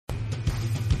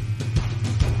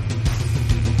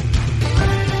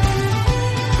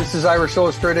is Irish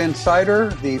Illustrated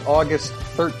Insider, the August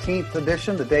 13th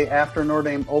edition, the day after Notre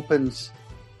Dame opens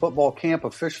football camp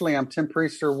officially. I'm Tim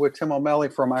Priester with Tim O'Malley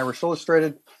from Irish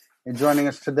Illustrated, and joining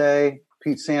us today,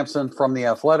 Pete Sampson from The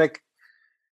Athletic.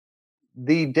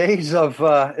 The days of,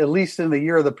 at least in the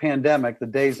year of the pandemic, the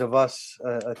days of us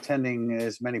attending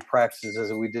as many practices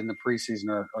as we did in the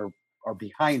preseason are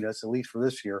behind us, at least for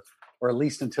this year, or at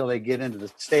least until they get into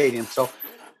the stadium. So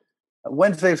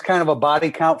Wednesday is kind of a body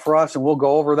count for us, and we'll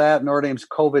go over that. Notre Dame's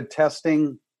COVID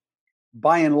testing,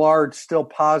 by and large, still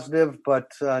positive,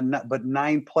 but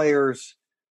 9 players,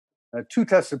 2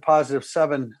 tested positive,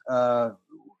 7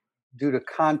 due to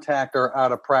contact are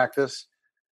out of practice.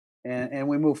 And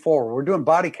we move forward. We're doing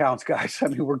body counts, guys. I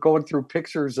mean, we're going through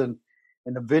pictures and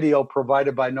the video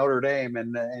provided by Notre Dame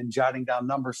and jotting down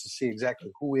numbers to see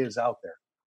exactly who is out there.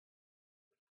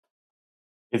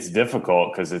 It's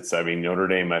difficult because Notre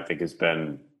Dame, I think, has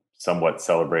been somewhat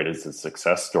celebrated as a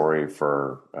success story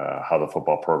for how the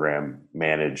football program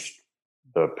managed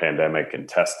the pandemic and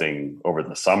testing over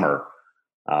the summer.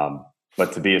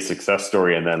 But to be a success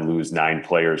story and then lose 9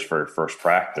 players for first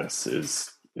practice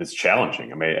is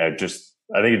challenging. I mean, I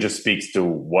think it just speaks to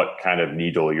what kind of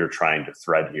needle you're trying to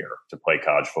thread here to play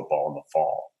college football in the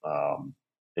fall.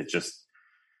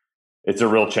 It's a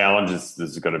real challenge. This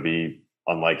is going to be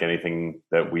unlike anything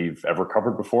that we've ever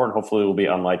covered before, and hopefully it will be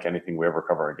unlike anything we ever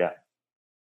cover again.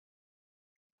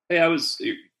 Hey,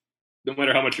 no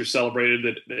matter how much you're celebrated,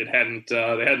 that they hadn't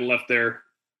left their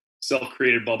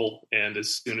self-created bubble, and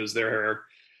as soon as there are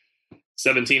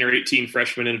 17 or 18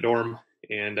 freshmen in a dorm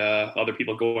and other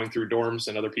people going through dorms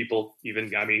and other people you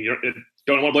don't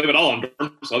want to blame it all on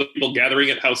dorms, other people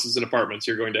gathering at houses and apartments,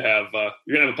 you're going to have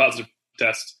a positive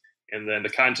test. And then the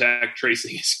contact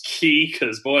tracing is key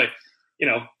because, boy,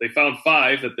 they found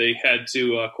 5 that they had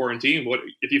to quarantine. What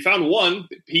if you found 1,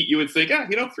 Pete? You would think,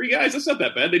 3 guys, that's not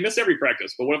that bad. They miss every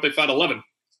practice. But what if they found 11,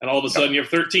 and all of a sudden you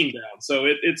have 13 down? So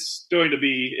it'll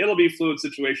be a fluid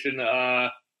situation.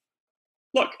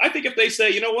 Look, I think if they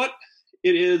say, you know what,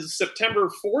 it is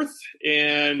September 4th,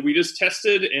 and we just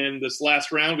tested, and this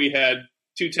last round we had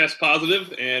 2 tests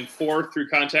positive, and 4 through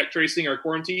contact tracing our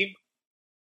quarantine.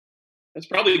 That's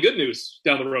probably good news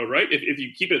down the road, right? If you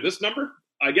keep it at this number.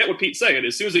 I get what Pete's saying.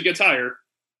 As soon as it gets higher,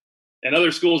 and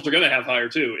other schools are going to have higher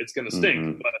too, it's going to stink.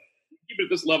 Mm-hmm. But keep it at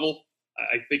this level,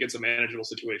 I think it's a manageable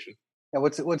situation. Yeah,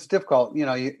 what's difficult, you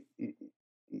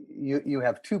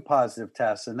have 2 positive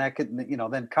tests, and that could,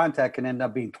 then contact can end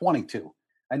up being 22.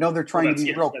 I know they're trying to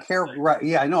be real careful. Right?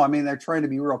 Yeah, I know. I mean, they're trying to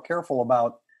be real careful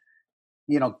about,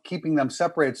 keeping them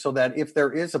separated so that if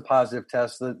there is a positive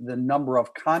test, the number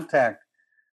of contact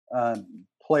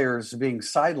players being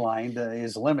sidelined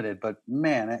is limited. But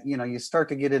man, you start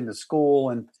to get into school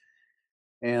and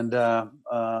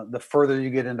the further you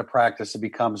get into practice, it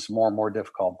becomes more and more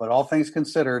difficult. But all things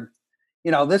considered,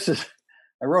 I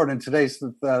wrote in today's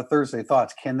Thursday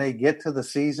Thoughts, can they get to the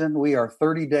season? We are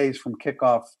 30 days from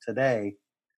kickoff today.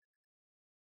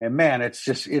 And man,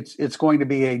 it's going to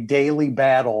be a daily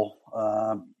battle,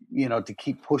 to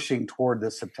keep pushing toward the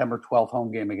September 12th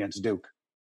home game against Duke.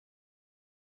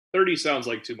 30 sounds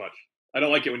like too much. I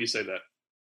don't like it when you say that.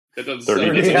 That doesn't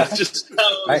sound, it just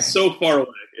sounds so far away.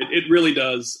 It really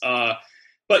does.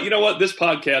 But you know what? This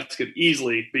podcast could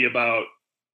easily be about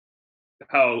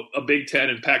how a Big Ten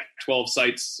and Pac-12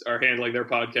 sites are handling their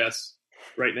podcasts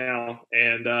right now,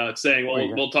 and saying,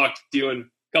 well, we'll talk to you in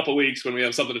a couple of weeks when we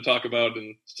have something to talk about.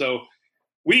 And so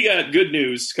we got good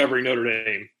news covering Notre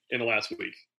Dame in the last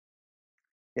week.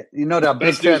 Yeah, the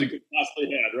best news you could possibly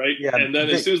had, right? Yeah, and then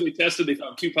as soon as they tested, they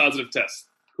found 2 positive tests.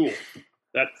 Cool.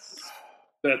 That's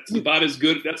about as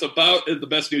good. That's about the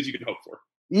best news you can hope for.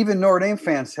 Even Notre Dame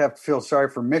fans have to feel sorry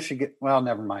for Michigan. Well,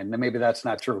 never mind. Maybe that's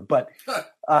not true. But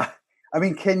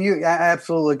can you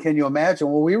imagine?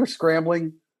 Well, we were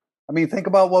scrambling. I mean, think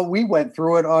about what we went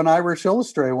through it on Irish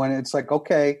Illustrated when it's like,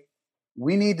 okay,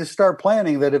 we need to start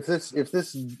planning that if this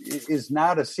is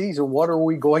not a season, what are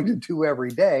we going to do every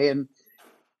day? And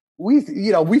we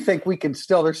think we can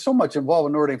still. There's so much involved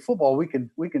in Notre Dame football. We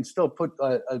can still put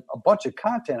a bunch of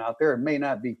content out there. It may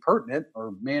not be pertinent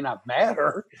or may not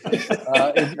matter,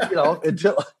 until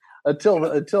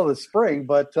the spring.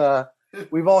 But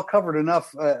we've all covered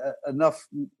enough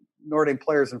Notre Dame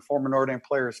players and former Notre Dame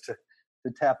players to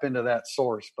tap into that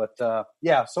source. But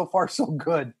so far so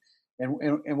good,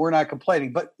 and we're not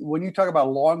complaining. But when you talk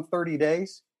about long 30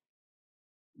 days.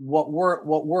 What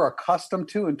we're accustomed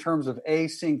to in terms of A,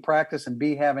 seeing practice, and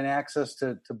B, having access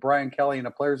to Brian Kelly and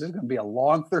the players is going to be a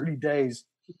long 30 days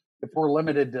if we're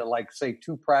limited to, like, say,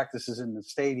 2 practices in the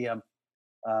stadium,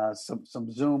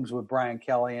 some Zooms with Brian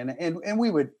Kelly. And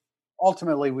we would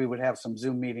ultimately we would have some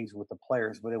Zoom meetings with the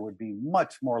players, but it would be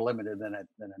much more limited than it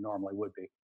normally would be.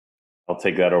 I'll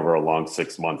take that over a long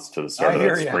 6 months to the start of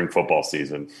the spring football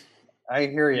season. I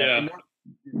hear you. Yeah.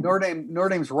 Notre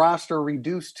Dame's roster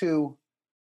reduced to,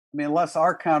 I mean, unless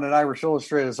our count at Irish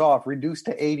Illustrated is off, reduced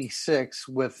to 86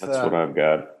 with. That's what I've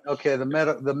got. Okay,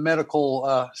 the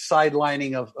medical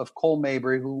sidelining of Cole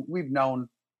Mabry, who we've known,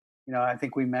 I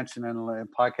think we mentioned in a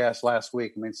podcast last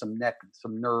week. I mean, some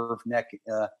nerve neck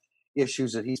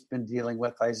issues that he's been dealing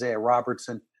with. Isaiah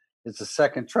Robertson is the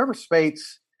second. Trevor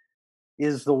Spates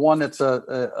is the one that's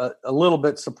a little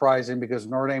bit surprising because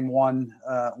Notre Dame won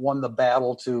the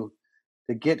battle to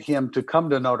get him to come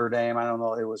to Notre Dame. I don't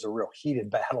know, it was a real heated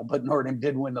battle, but Notre Dame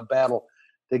did win the battle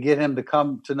to get him to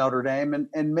come to Notre Dame.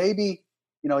 And maybe,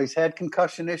 he's had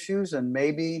concussion issues, and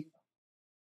maybe,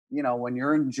 when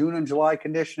you're in June and July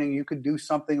conditioning, you could do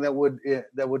something that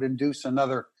would induce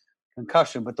another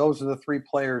concussion. But those are the three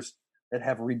players that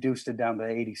have reduced it down to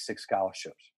 86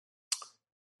 scholarships.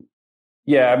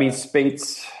 Yeah, I mean,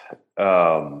 Spates,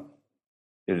 I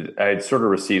had sort of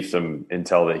received some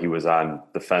intel that he was on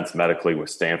the fence medically with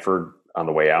Stanford on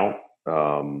the way out,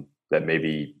 that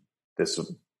maybe this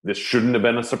shouldn't have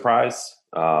been a surprise.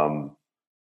 And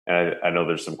I know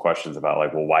there's some questions about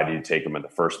well, why did you take him in the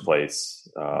first place?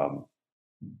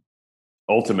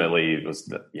 Ultimately, it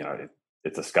was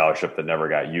it's a scholarship that never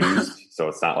got used. So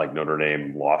it's not like Notre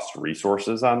Dame lost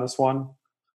resources on this one.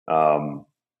 Cole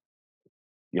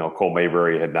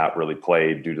Mabry had not really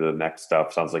played due to the neck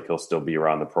stuff. Sounds like he'll still be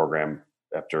around the program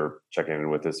after checking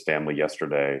in with his family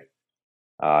yesterday.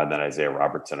 And then Isaiah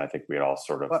Robertson, I think we had all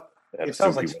sort of had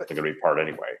assumed he wasn't going to be part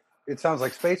anyway. It sounds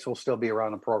like Spates will still be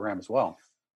around the program as well.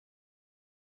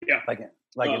 Yeah. Like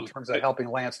in terms of helping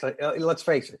Lance. Let's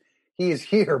face it, he is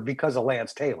here because of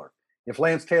Lance Taylor. If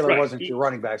Lance Taylor wasn't your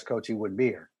running backs coach, he wouldn't be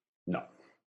here. No.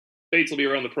 Spates will be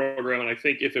around the program, and I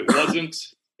think if it wasn't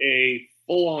a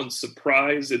full-on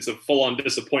surprise, it's a full-on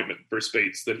disappointment for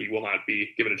Spates that he will not be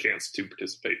given a chance to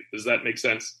participate. Does that make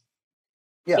sense?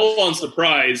 Yeah. Full-on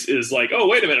surprise is oh,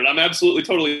 wait a minute, I'm absolutely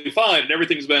totally fine, and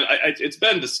everything's been it's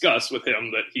been discussed with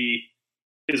him that he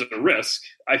is a risk.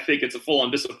 I think it's a full-on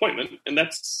disappointment, and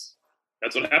that's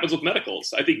what happens with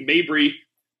medicals. I think Mabry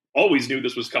always knew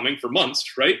this was coming for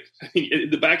months, right? In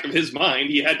the back of his mind,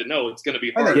 he had to know it's going to be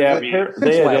hard.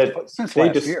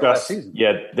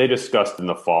 They discussed in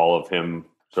the fall of him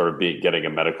sort of getting a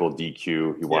medical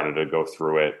DQ. He wanted to go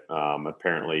through it.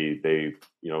 Apparently, they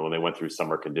when they went through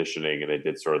summer conditioning and they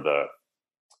did sort of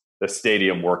the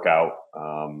stadium workout,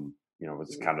 it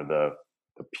was kind of the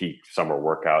peak summer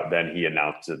workout. Then he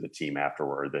announced to the team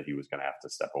afterward that he was going to have to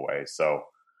step away. So.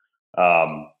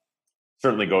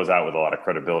 Certainly goes out with a lot of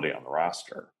credibility on the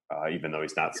roster, even though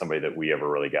he's not somebody that we ever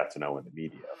really got to know in the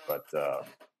media. But,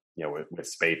 with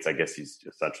Spates, I guess he's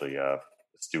essentially a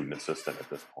student assistant at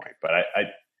this point. But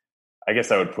I guess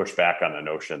I would push back on the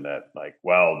notion that,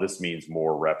 this means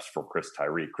more reps for Chris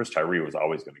Tyree. Chris Tyree was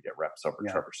always going to get reps over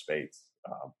Trevor Spates.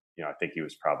 I think he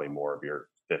was probably more of your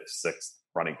fifth, sixth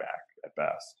running back at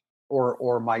best.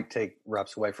 Or might take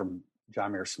reps away from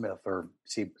Jahmir Smith or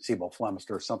Sebo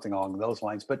Flemister or something along those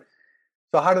lines. But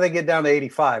so how do they get down to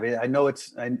 85? I know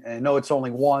it's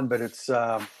only one, but it's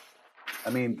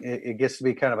it gets to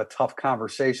be kind of a tough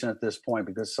conversation at this point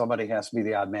because somebody has to be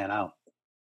the odd man out.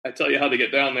 I tell you how they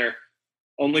get down there.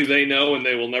 Only they know, and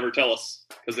they will never tell us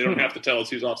because they don't have to tell us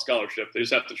who's off scholarship. They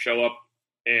just have to show up.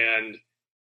 And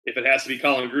if it has to be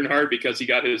Colin Grunhard because he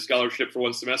got his scholarship for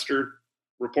one semester,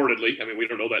 reportedly, we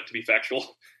don't know that to be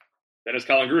factual, then it's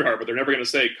Colin Grunhard. But they're never going to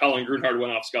say Colin Grunhard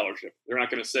went off scholarship. They're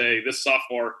not going to say this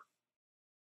sophomore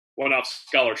went off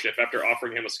scholarship after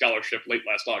offering him a scholarship late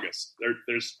last August.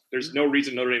 There's no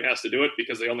reason Notre Dame has to do it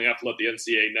because they only have to let the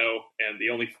NCAA know, and the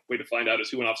only way to find out is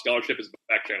who went off scholarship is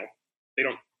back channel. They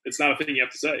don't. It's not a thing you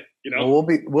have to say. Well,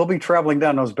 we'll be traveling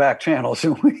down those back channels.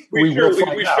 we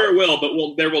sure will, but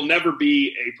there will never be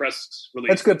a press release.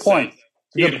 That's a good point.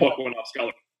 Ian Book went off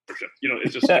scholarship.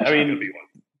 It's just going to be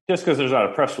one. Just because there's not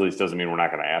a press release doesn't mean we're not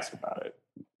going to ask about it.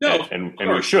 No, and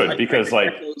we should because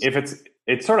if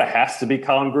it sort of has to be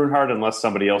Colin Grunhard unless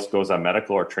somebody else goes on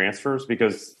medical or transfers,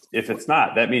 because if it's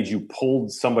not, that means you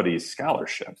pulled somebody's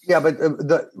scholarship. Yeah, but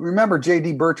remember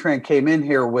J.D. Bertrand came in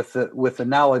here with the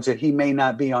knowledge that he may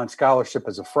not be on scholarship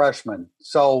as a freshman.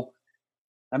 So,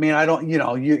 I don't,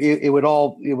 it would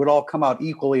all come out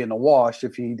equally in the wash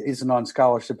if he isn't on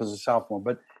scholarship as a sophomore.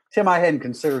 But Tim, I hadn't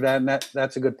considered that, and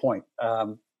that's a good point.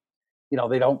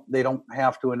 They don't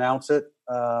have to announce it.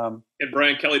 And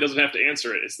Brian Kelly doesn't have to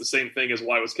answer it. It's the same thing as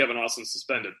why was Kevin Austin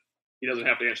suspended? He doesn't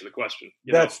have to answer the question.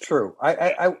 That's true.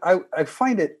 I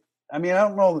find it. I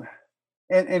don't know.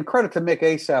 And credit to Mick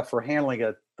Asaf for handling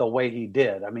it the way he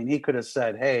did. I mean, he could have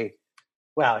said, "Hey,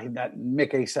 well,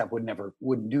 Mick Asap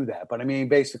wouldn't do that." But I mean, he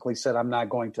basically said, "I'm not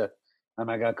going to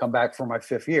come back for my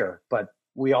 5th year." But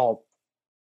we all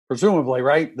presumably,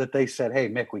 right, that they said, "Hey,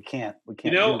 Mick, we can't."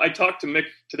 I talked to Mick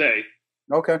today.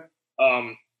 Okay.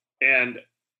 And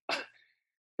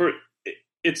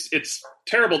it's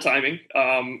terrible timing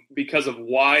because of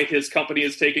why his company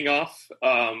is taking off.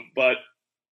 But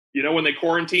when they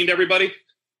quarantined everybody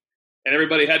and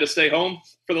everybody had to stay home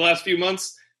for the last few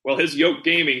months, well, his Yoke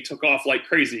Gaming took off like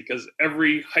crazy because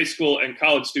every high school and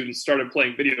college student started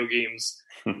playing video games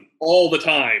all the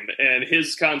time. And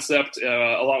his concept,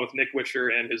 along with Nick Wisher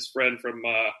and his friend from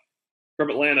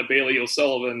Atlanta, Bailey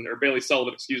Sullivan,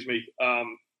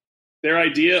 their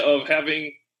idea of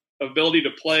having ability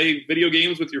to play video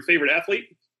games with your favorite athlete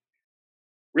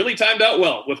really timed out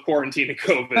well with quarantine and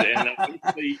COVID.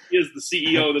 And he is the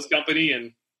CEO of this company,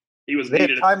 and he was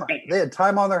needed. They had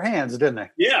time on their hands, didn't they?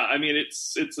 Yeah, I mean,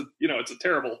 it's a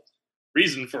terrible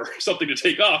reason for something to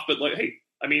take off, but like, hey,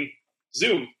 I mean,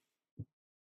 Zoom.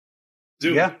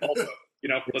 Yeah. Also,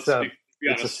 let's be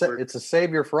honest. It's a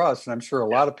savior for us, and I'm sure a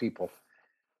lot of people.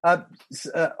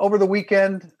 Over the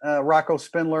weekend, Rocco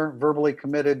Spindler verbally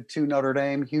committed to Notre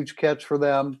Dame. Huge catch for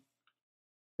them,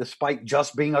 despite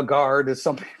just being a guard, as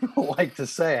some people like to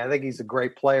say. I think he's a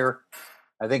great player.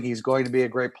 I think he's going to be a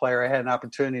great player. I had an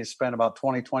opportunity to spend about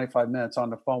 20, 25 minutes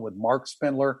on the phone with Mark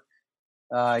Spindler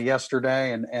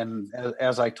yesterday. And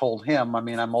as I told him, I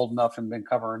mean, I'm old enough and been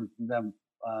covering them,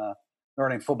 Notre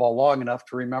Dame football long enough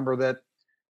to remember that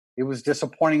it was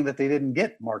disappointing that they didn't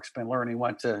get Mark Spindler, and he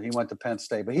went to Penn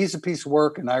State. But he's a piece of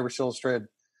work, and Irish Illustrated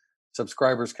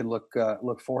subscribers can look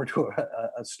forward to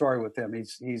a story with him.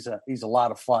 He's a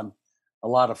lot of fun,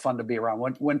 to be around.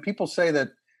 When people say that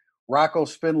Rocco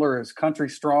Spindler is country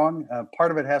strong,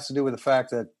 part of it has to do with the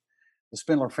fact that the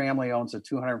Spindler family owns a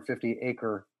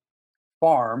 250-acre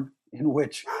farm in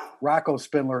which Rocco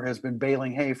Spindler has been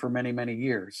baling hay for many, many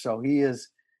years. So he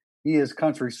is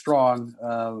country strong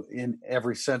in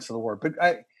every sense of the word. But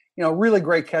really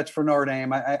great catch for Notre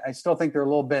Dame. I still think they're a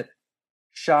little bit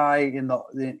shy in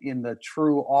the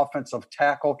true offensive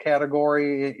tackle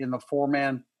category in the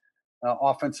 4-man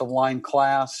offensive line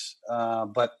class.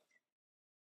 But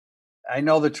I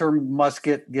know the term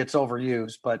musket gets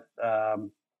overused, but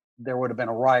there would have been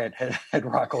a riot had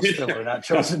Rocco Spindler not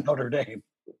chosen Notre Dame.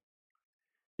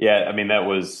 Yeah, I mean, that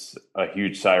was a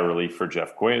huge sigh of relief for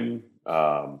Jeff Quinn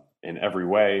in every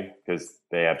way, because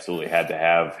they absolutely had to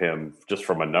have him just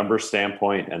from a numbers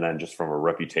standpoint and then just from a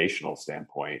reputational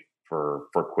standpoint for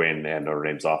Quinn and Notre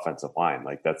Dame's offensive line.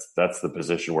 Like that's the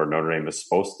position where Notre Dame is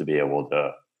supposed to be able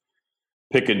to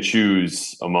pick and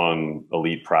choose among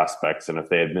elite prospects. And if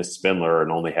they had missed Spindler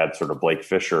and only had sort of Blake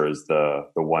Fisher as the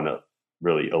one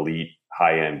really elite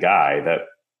high-end guy, that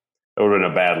would have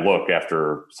been a bad look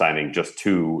after signing just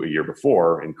 2 a year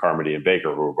before in Carmody and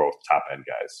Baker, who were both top-end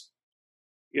guys.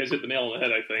 You guys hit the nail on the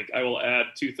head, I think. I will add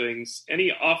 2 things.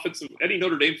 Any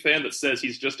Notre Dame fan that says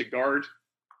he's just a guard,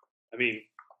 I mean,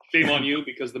 shame on you,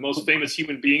 because the most famous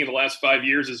human being in the last 5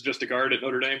 years is just a guard at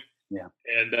Notre Dame. Yeah.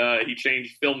 And he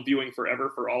changed film viewing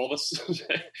forever for all of us.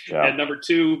 Yeah. And number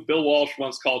 2, Bill Walsh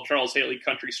once called Charles Haley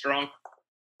country strong.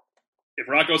 If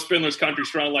Rocco Spindler's country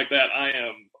strong like that, I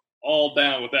am all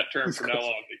down with that term from now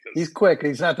on. Because he's quick.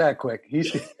 He's not that quick.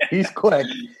 He's quick.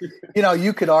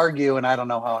 You could argue, and I don't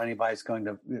know how anybody's going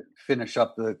to finish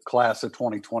up the class of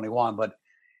 2021,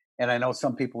 and I know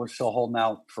some people are still holding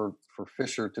out for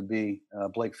Fisher to be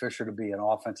Blake Fisher to be an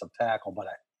offensive tackle, but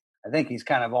I think he's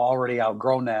kind of already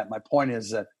outgrown that. My point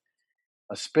is that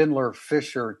a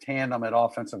Spindler-Fisher tandem at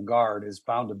offensive guard is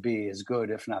bound to be as good,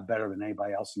 if not better, than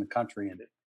anybody else in the country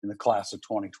in the class of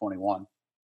 2021.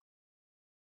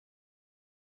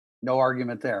 No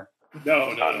argument there.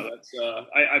 No. That's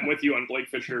I'm with you on Blake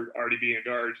Fisher already being a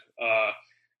guard.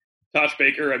 Tosh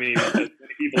Baker, I mean, as many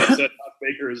people have said, Tosh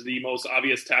Baker is the most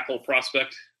obvious tackle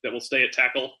prospect that will stay at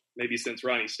tackle, maybe since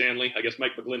Ronnie Stanley. I guess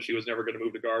Mike McGlinchey was never going to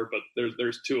move to guard, but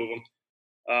there's 2 of them.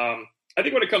 I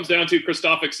think when it comes down to,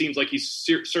 Kristofic seems like he's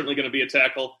certainly going to be a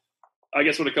tackle. I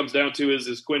guess what it comes down to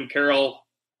is Quinn Carroll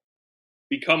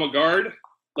become a guard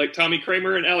like Tommy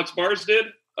Kramer and Alex Bars did?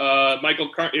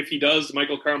 If he does,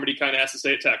 Michael Carmody kind of has to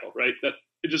stay at tackle, right? That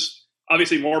it just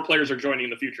obviously more players are joining in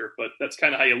the future, but that's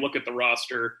kind of how you look at the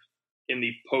roster in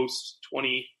the post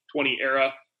 2020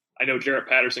 era. I know Jarrett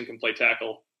Patterson can play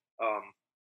tackle.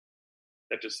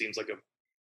 That just seems like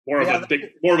more of a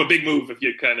big move if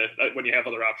you when you have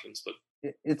other options. But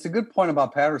it's a good point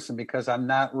about Patterson, because I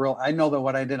know that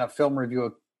when I did a film review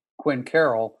of Quinn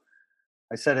Carroll,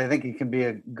 I said I think he can be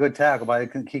a good tackle, but I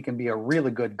think he can be a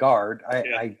really good guard.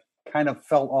 I kind of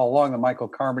felt all along that Michael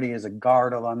Carmody is a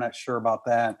guard, although I'm not sure about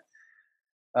that.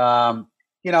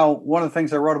 One of the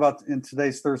things I wrote about in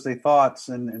today's Thursday Thoughts,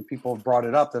 and people have brought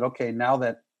it up, that, okay, now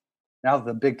that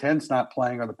the Big Ten's not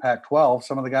playing, or the Pac-12,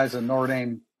 some of the guys at Notre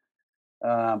Dame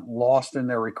lost in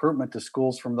their recruitment to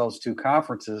schools from those two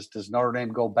conferences. Does Notre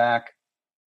Dame go back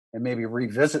and maybe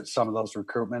revisit some of those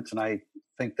recruitments? And I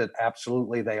think that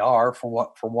absolutely they are, from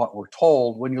what we're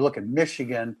told. When you look at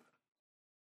Michigan,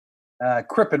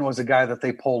 Crippen was a guy that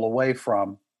they pulled away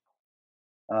from.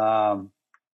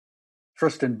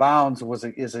 Tristan Bounds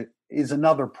is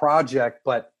another project,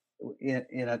 but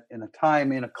in a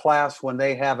time, in a class when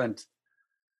they haven't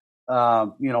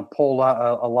pulled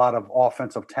out a lot of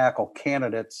offensive tackle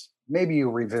candidates, maybe you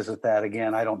revisit that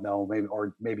again. I don't know,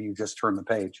 maybe you just turn the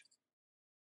page.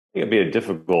 I think it'd be a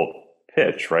difficult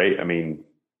pitch, right? I mean,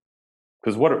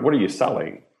 because what are you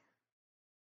selling?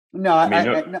 No, I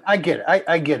get it.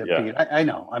 I get it, Yeah. Pete. I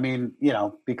know. I mean,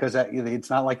 because it's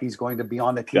not like he's going to be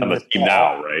on the team. On the team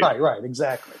now, right? Right,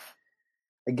 exactly.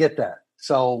 I get that.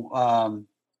 So,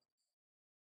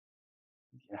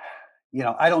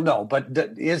 I don't know, but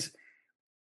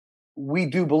we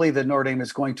do believe that Notre Dame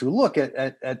is going to look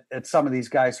at some of these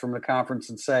guys from the conference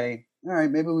and say, all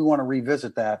right, maybe we want to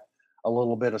revisit that a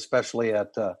little bit, especially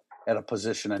at a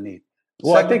position of need.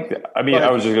 Well,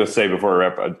 I was just going to say before I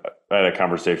wrap, I had a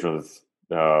conversation with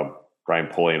Brian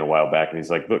Pullian a while back, and he's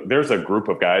like, look, there's a group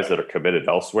of guys that are committed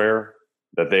elsewhere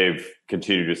that they've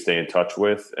continued to stay in touch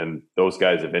with, and those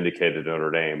guys have indicated to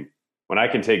Notre Dame, when I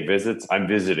can take visits, I'm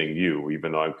visiting you,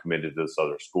 even though I'm committed to this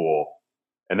other school.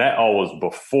 And that all was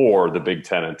before the Big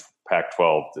Ten and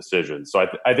Pac-12 decisions. So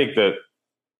I think that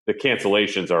the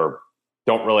cancellations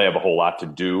don't really have a whole lot to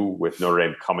do with Notre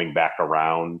Dame coming back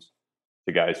around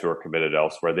to guys who are committed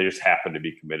elsewhere. They just happen to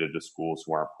be committed to schools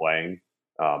who aren't playing.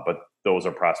 But those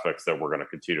are prospects that we're going to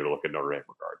continue to look at Notre Dame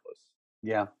regardless.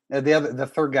 Yeah. The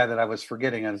third guy that I was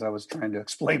forgetting as I was trying to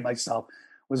explain myself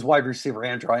was wide receiver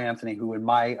Andrew Anthony, who, in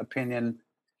my opinion,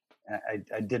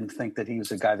 I didn't think that he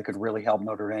was a guy that could really help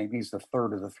Notre Dame. He's the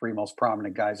third of the three most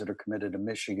prominent guys that are committed to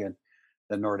Michigan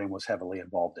that Notre Dame was heavily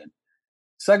involved in.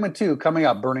 Segment 2 coming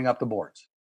up, burning up the boards.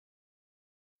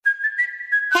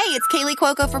 Hey, it's Kaylee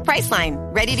Cuoco for Priceline.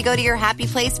 Ready to go to your happy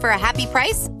place for a happy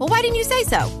price? Well, why didn't you say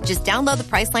so? Just download the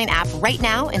Priceline app right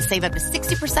now and save up to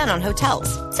 60% on hotels.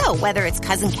 So whether it's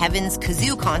Cousin Kevin's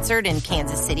Kazoo Concert in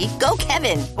Kansas City, go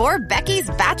Kevin, or Becky's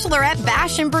Bachelorette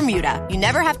Bash in Bermuda, you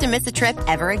never have to miss a trip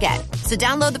ever again. So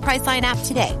download the Priceline app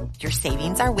today. Your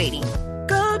savings are waiting.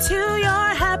 Go to your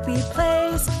happy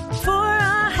place for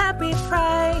a happy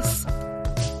price.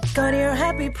 Go to your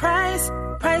happy price,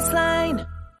 Priceline.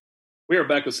 We are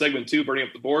back with segment 2, burning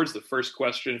up the boards. The first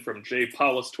question from Jay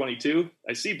Paulus 22.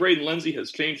 I see Braden Lenzy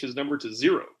has changed his number to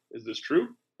 0. Is this true?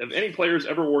 Have any players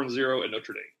ever worn 0 at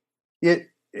Notre Dame?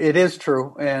 It is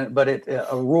true, but a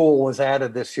rule was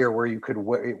added this year where you could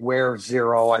wear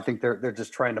 0. I think they're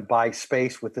just trying to buy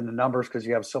space within the numbers because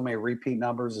you have so many repeat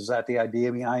numbers. Is that the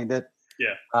idea behind it?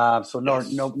 Yeah.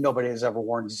 Nobody has ever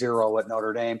worn 0 at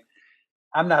Notre Dame.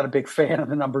 I'm not a big fan of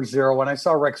the number 0. When I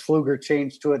saw Rex Pfluger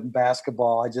change to it in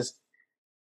basketball,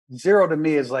 0 to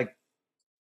me is like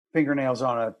fingernails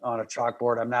on a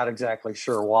chalkboard. I'm not exactly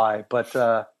sure why,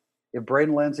 but if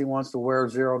Braden Lenzy wants to wear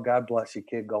 0, God bless you,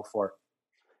 kid. Go for it.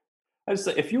 I just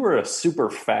say, if you were a super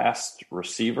fast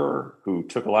receiver who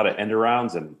took a lot of end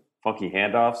arounds and funky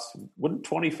handoffs, wouldn't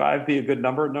 25 be a good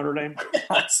number at Notre Dame?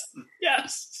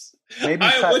 Yes. Maybe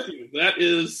I'm with you. That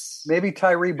is. Maybe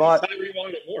Tyree wanted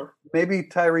it more. Maybe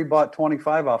Tyree bought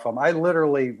 25 off him. I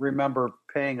literally remember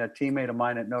paying a teammate of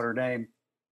mine at Notre Dame.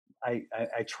 I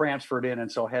transferred in,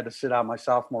 and so I had to sit out my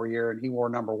sophomore year, and he wore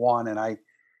number 1, and I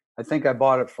think I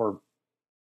bought it for,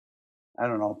 I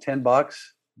don't know, $10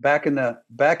 back in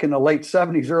the late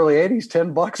 70s, early 80s.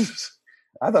 $10.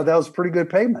 I thought that was pretty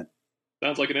good payment.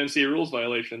 Sounds like an NCAA rules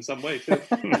violation in some way too.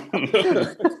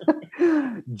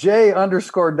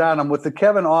 J_Donham, with the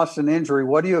Kevin Austin injury,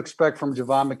 what do you expect from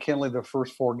Javon McKinley the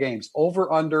first 4 games?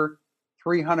 Over, under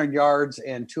 300 yards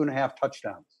and 2.5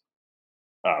 touchdowns?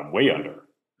 Way under.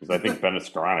 Because I think Bennett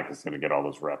Skoranek is going to get all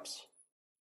those reps.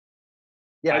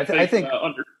 Yeah, I think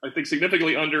under. I think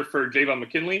significantly under for Javon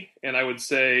McKinley, and I would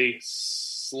say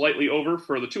slightly over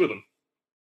for the two of them.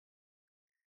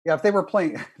 Yeah, if they were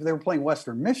playing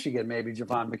Western Michigan, maybe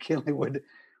Javon McKinley would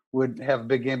have a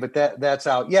big game, but that's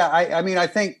out. Yeah, I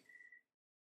think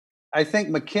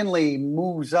McKinley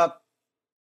moves up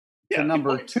to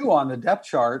number 2 on the depth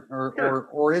chart,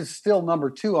 or is still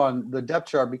number 2 on the depth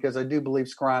chart, because I do believe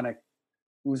Skoranek,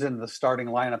 who's in the starting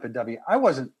lineup at W.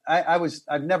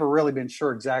 I've never really been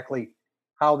sure exactly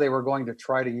how they were going to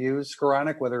try to use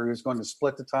Skoranek, whether he was going to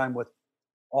split the time with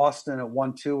Austin at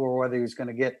 1-2 or whether he was going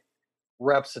to get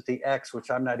reps at the X,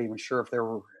 which I'm not even sure if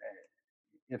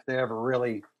they ever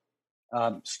really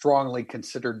strongly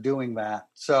considered doing that.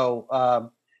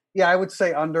 So, I would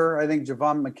say under. I think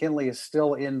Javon McKinley is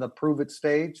still in the prove it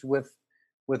stage with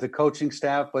the coaching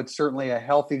staff, but certainly a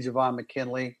healthy Javon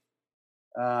McKinley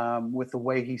with the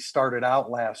way he started out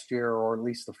last year, or at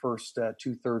least the first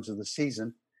 2/3 of the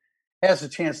season, has a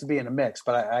chance to be in a mix.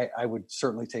 But I would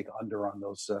certainly take under on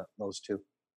those two.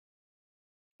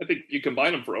 I think you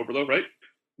combine them for over, though, right?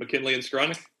 McKinley and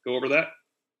Skowronek, go over that?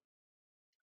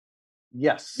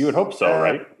 Yes. You would hope so,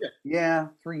 right? Yeah,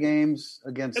 3 games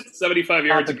against That's 75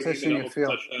 yards. Competition, you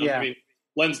feel. Yeah. I mean,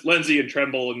 Lindsey and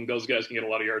Tremble and those guys can get a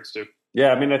lot of yards, too.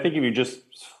 Yeah, I mean, I think if you just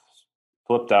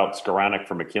flipped out Skowronek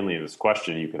for McKinley in this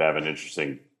question, you could have an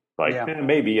interesting,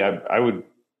 maybe. I would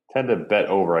tend to bet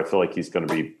over. I feel like he's going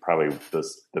to be probably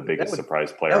the biggest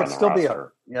surprise player on the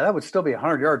roster. That would still be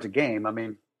 100 yards a game. I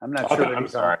mean, I'm not sure. I'm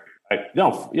sorry.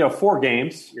 4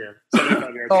 games. Yeah,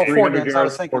 75 yards. 4 games. I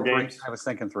was thinking 4 games. 3. I was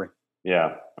thinking 3. Yeah,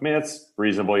 I mean, that's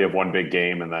reasonable. You have one big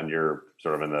game, and then you're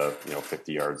sort of in the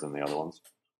 50 yards in the other ones.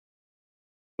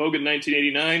 Bogan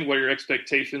 1989, what are your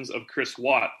expectations of Chris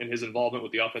Watt and his involvement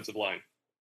with the offensive line?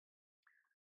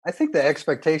 I think the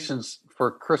expectations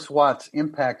for Chris Watt's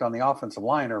impact on the offensive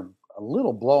line are a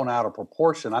little blown out of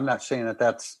proportion. I'm not saying that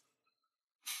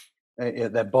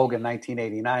Bogan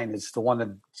 1989 is the one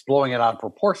that's blowing it out of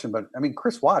proportion, but I mean,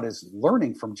 Chris Watt is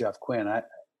learning from Jeff Quinn.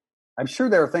 I'm sure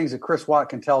there are things that Chris Watt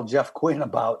can tell Jeff Quinn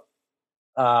about,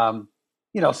 some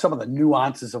of the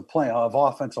nuances of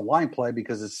offensive line play,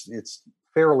 because it's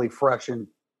fairly fresh in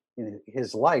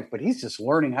his life, but he's just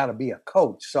learning how to be a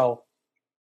coach. So,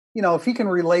 if he can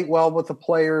relate well with the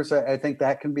players, I think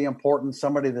that can be important.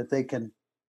 Somebody that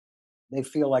they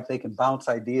feel like they can bounce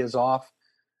ideas off.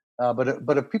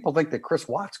 But if people think that Chris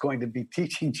Watt's going to be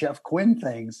teaching Jeff Quinn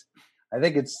things, I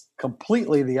think it's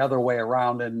completely the other way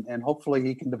around, and hopefully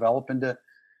he can develop into,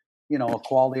 a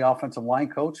quality offensive line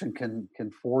coach and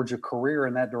can forge a career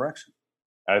in that direction.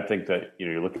 I think that,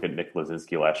 you look at Nick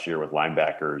Lazinski last year with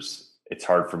linebackers, it's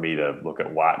hard for me to look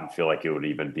at Watt and feel like it would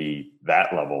even be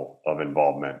that level of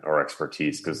involvement or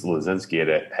expertise, because Lazinski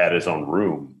had his own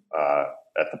room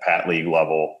at the Pat League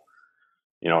level,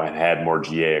 and had more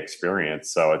GA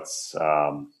experience. So it's,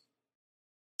 I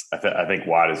think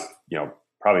Watt is,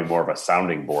 probably more of a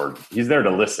sounding board. He's there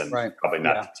to listen, right. Probably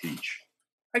not to teach.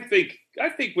 I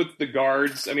think with the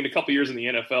guards, I mean, a couple years in the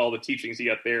NFL, the teachings he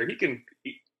got there, he can,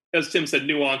 as Tim said,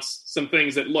 nuance some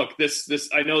things that, look, this,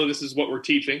 I know this is what we're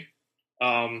teaching.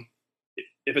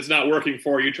 If it's not working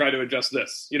for you, try to adjust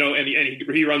this, and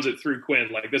he runs it through Quinn.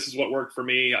 Like, this is what worked for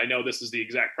me. I know this is the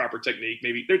exact proper technique.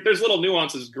 Maybe there's little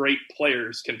nuances great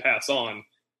players can pass on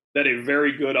that a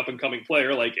very good up and coming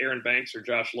player like Aaron Banks or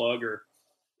Josh Lugg or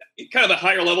kind of the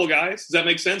higher level guys. Does that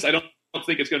make sense? I don't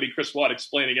think it's going to be Chris Watt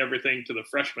explaining everything to the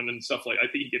freshmen and stuff I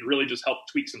think he can really just help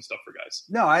tweak some stuff for guys.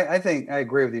 No, I think I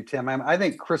agree with you, Tim. I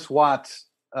think Chris Watt's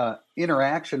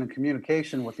interaction and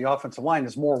communication with the offensive line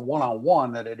is more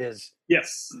one-on-one than it is.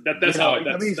 Yes, that's how.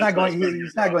 He's not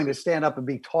going to stand up and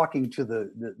be talking to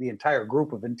the entire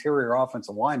group of interior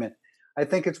offensive linemen. I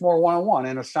think it's more one-on-one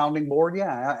and a sounding board.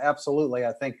 Yeah, absolutely.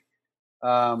 I think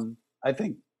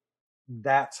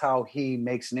that's how he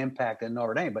makes an impact in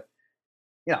Notre Dame. But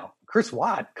Chris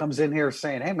Watt comes in here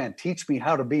saying, "Hey, man, teach me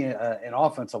how to be an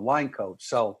offensive line coach."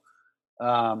 So,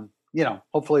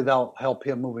 hopefully they'll help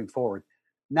him moving forward.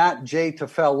 Not Jay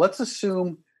Tafel. Let's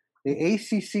assume the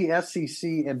ACC,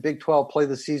 SEC, and Big 12 play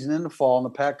the season in the fall, and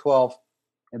the Pac-12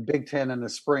 and Big 10 in the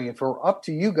spring. If it were up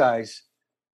to you guys,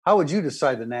 how would you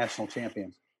decide the national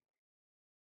champion?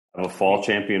 I'm a fall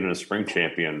champion and a spring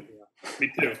champion. Me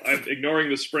too. I'm ignoring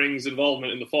the spring's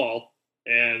involvement in the fall,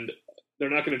 and they're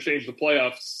not going to change the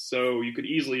playoffs. So you could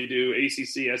easily do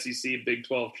ACC, SEC, Big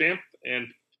 12 champ, and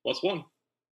 +1,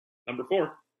 number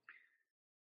 4.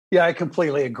 Yeah, I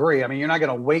completely agree. I mean, you're not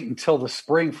going to wait until the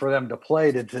spring for them to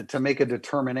play to make a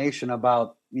determination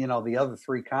about, the other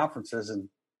 3 conferences. And,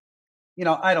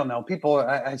 I don't know. People,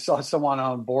 I saw someone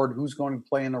on board who's going to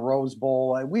play in the Rose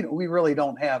Bowl. We really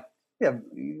don't have,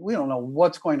 we don't know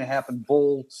what's going to happen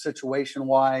bowl situation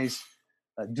wise.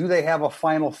 Do they have a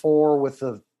Final Four with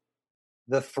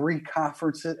the 3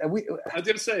 conferences? I was going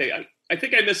to say, I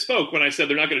think I misspoke when I said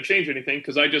they're not going to change anything,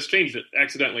 because I just changed it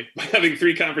accidentally by having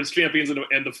 3 conference champions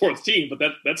and the 4th team, but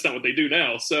that's not what they do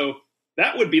now. So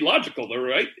that would be logical, though,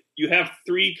 right? You have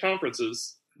 3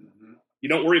 conferences. Mm-hmm. You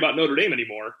don't worry about Notre Dame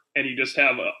anymore, and you just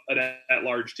have an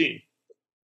at-large team.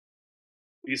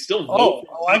 You still vote.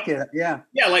 Oh, I get it. Yeah.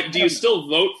 Yeah, do you still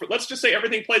vote for – let's just say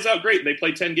everything plays out great. They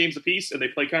play 10 games apiece, and they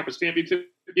play conference championship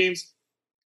games.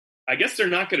 I guess they're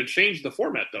not going to change the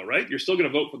format, though, right? You're still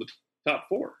going to vote for the top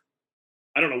 4.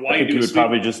 I don't know why you would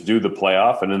probably just do the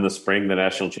playoff, and in the spring, the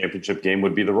national championship game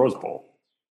would be the Rose Bowl.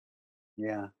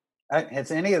 Yeah.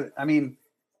 Has any of, I mean.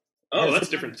 Oh, that's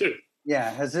different too. Yeah.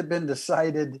 Has it been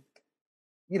decided,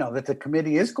 that the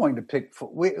committee is going to pick?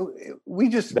 We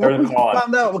just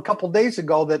found out a couple days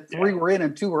ago that 3 were in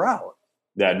and 2 were out.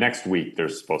 Yeah. Next week,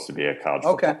 there's supposed to be a college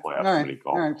football playoff committee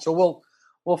call. All right. So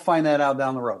we'll find that out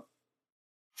down the road.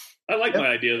 I like my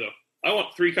idea, though. I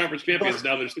want 3 conference champions.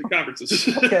 Now there's 3 conferences.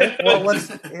 Okay. Well,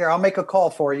 I'll make a call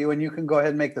for you, and you can go ahead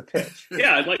and make the pitch.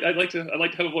 Yeah, I'd like to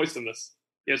have a voice in this.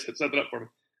 Yes, set that up for me.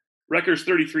 Rutgers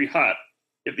 33 hot.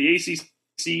 If the ACC,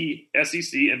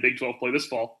 SEC, and Big 12 play this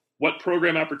fall, what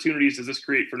program opportunities does this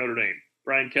create for Notre Dame?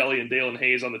 Brian Kelly and Dalen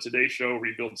Hayes on the Today Show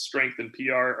rebuild strength and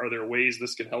PR. Are there ways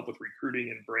this can help with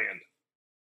recruiting and brand?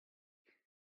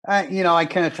 I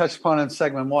kind of touched upon in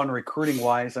segment 1, recruiting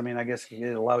wise. I mean, I guess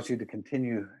it allows you to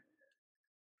continue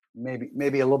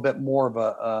maybe a little bit more of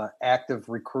a active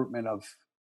recruitment of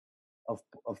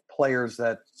players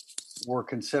that were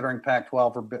considering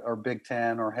Pac-12 or Big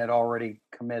Ten or had already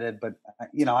committed. But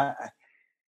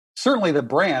certainly the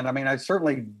brand. I mean,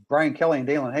 Brian Kelly and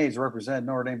Dalen Hayes represented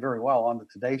Notre Dame very well on the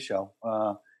Today Show.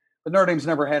 But Notre Dame's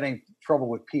never had any trouble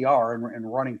with PR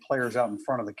and running players out in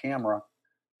front of the camera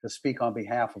to speak on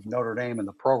behalf of Notre Dame and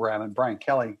the program. And Brian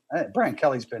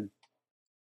Kelly's been,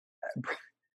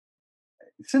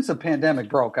 since the pandemic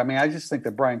broke, I mean, I just think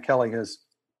that Brian Kelly has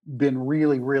been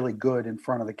really, really good in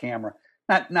front of the camera.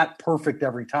 Not perfect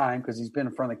every time, because he's been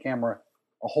in front of the camera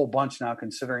a whole bunch now,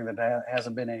 considering that there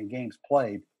hasn't been any games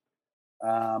played.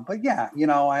 But yeah,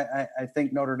 I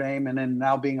think Notre Dame, and then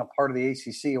now being a part of the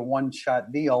ACC, a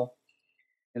one-shot deal.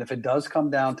 And if it does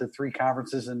come down to 3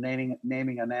 conferences and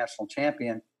naming a national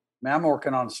champion, I'm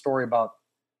working on a story about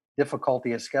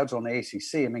difficulty of schedule in the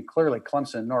ACC. I mean, clearly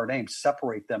Clemson and Notre Dame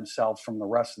separate themselves from the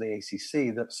rest of the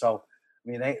ACC. So, I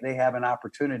mean, they have an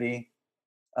opportunity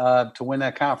to win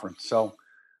that conference. So,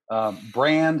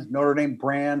 Notre Dame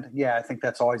brand, yeah, I think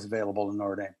that's always available to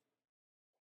Notre Dame.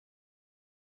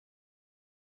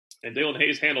 And Dalen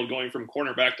Hayes handled going from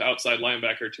cornerback to outside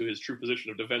linebacker to his true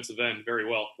position of defensive end very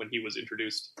well when he was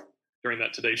introduced during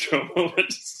that Today Show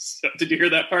moment. Did you hear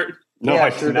that part? No, yeah, I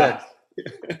sure did.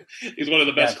 He's one of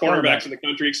the best cornerbacks in the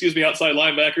country. Excuse me, outside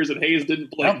linebackers, and Hayes didn't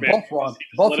blink. Both wrong.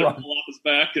 Both wrong. Pull off his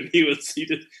back, and he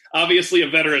did obviously a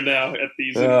veteran now at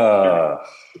these.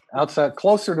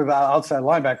 Closer to the outside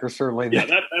linebacker, certainly. Yeah,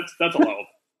 that's allowable.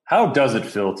 How does it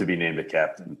feel to be named a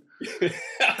captain?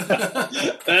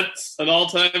 That's an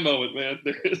all-time moment, man.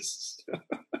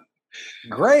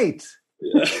 Great.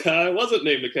 I wasn't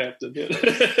named the captain yet.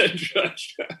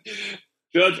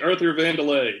 Judge Arthur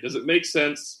Vandelay. Does it make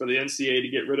sense for the NCAA to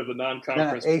get rid of the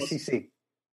non-conference? ACC.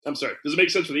 I'm sorry. Does it make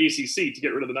sense for the ACC to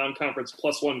get rid of the non-conference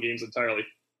 +1 games entirely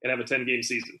and have a 10-game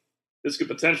season? This could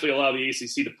potentially allow the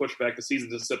ACC to push back the season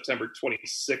to September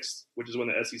 26th, which is when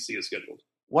the SEC is scheduled.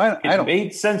 It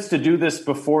made sense to do this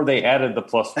before they added the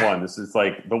 +1. This is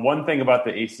like the one thing about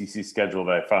the ACC schedule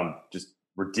that I found just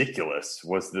ridiculous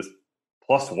was this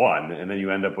 +1, and then you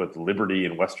end up with Liberty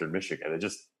and Western Michigan. It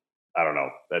just, I don't know.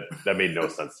 That made no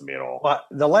sense to me at all. Well,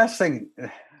 the last thing, I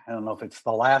don't know if it's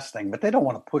the last thing, but they don't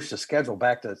want to push the schedule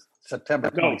back to September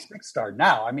 26th start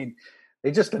now. I mean,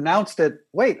 they just announced it,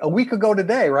 a week ago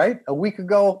today, right?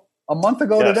 A month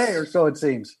ago today or so it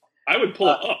seems. I would pull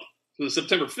it up to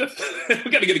September 5th. We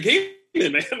got to get a game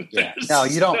in, man. Yeah. No,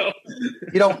 you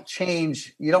don't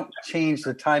change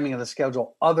the timing of the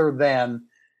schedule other than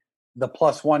the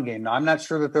 +1 game. Now, I'm not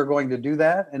sure that they're going to do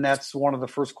that, and that's one of the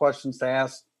first questions to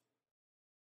ask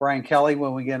Brian Kelly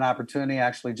when we get an opportunity,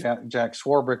 actually Jack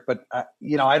Swarbrick. But,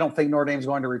 I don't think Notre Dame's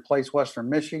going to replace Western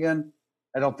Michigan.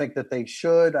 I don't think that they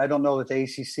should. I don't know that the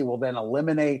ACC will then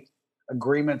eliminate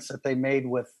agreements that they made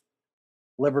with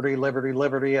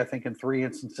Liberty. I think in 3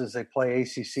 instances they play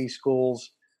ACC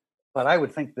schools. But I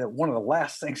would think that one of the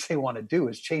last things they want to do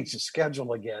is change the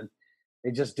schedule again.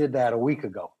 They just did that a week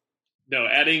ago. No,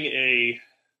 adding a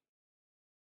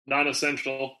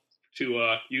non-essential,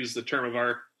 to use the term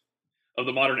of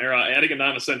the modern era, adding a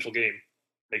non-essential game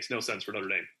makes no sense for Notre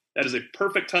Dame. That is a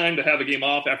perfect time to have a game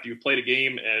off after you've played a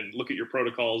game and look at your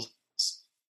protocols.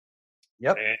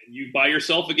 Yep. And you buy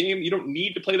yourself a game. You don't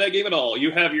need to play that game at all.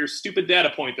 You have your stupid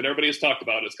data point that everybody has talked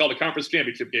about. It's called a conference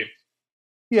championship game.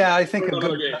 Yeah, I think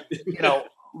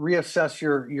reassess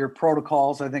your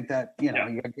protocols. I think that, you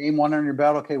got game 1 on your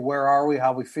belt. Okay, where are we?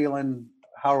 How are we feeling?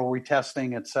 How are we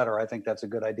testing, et cetera? I think that's a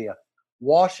good idea.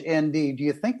 Wash ND, do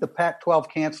you think the Pac-12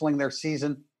 canceling their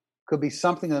season could be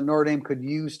something that Notre Dame could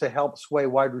use to help sway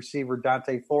wide receiver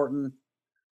Dante Thornton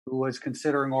who was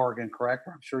considering Oregon, correct?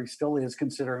 I'm sure he still is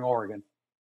considering Oregon.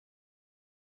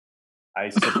 I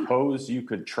suppose you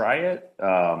could try it.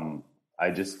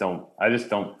 I just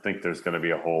don't think there's going to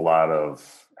be a whole lot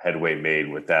of headway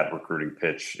made with that recruiting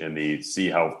pitch and see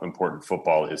how important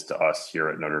football is to us here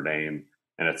at Notre Dame,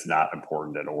 and it's not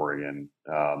important at Oregon.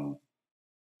 I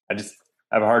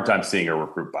have a hard time seeing a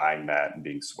recruit buying that and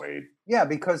being swayed. Yeah,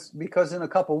 because in a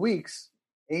couple of weeks,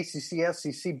 ACC,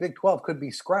 SEC, Big 12 could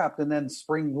be scrapped, and then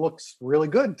spring looks really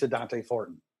good to Dante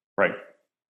Thornton. Right.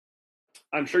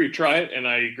 I'm sure you try it, and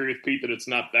I agree with Pete that it's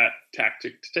not that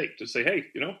tactic to take. To say, hey,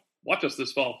 watch us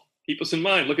this fall. Keep us in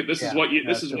mind. Look at this is what you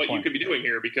could be doing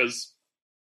here, because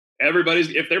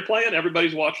if they're playing,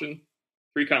 everybody's watching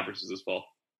 3 conferences this fall,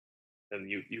 and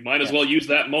you might as well use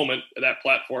that moment, that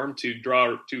platform to try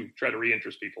to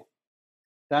reinterest people.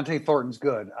 Dante Thornton's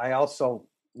good. I also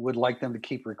would like them to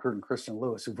keep recruiting Christian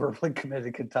Lewis, who verbally committed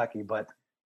to Kentucky, but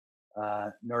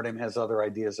Notre Dame has other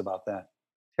ideas about that.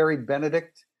 Terry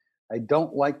Benedict. I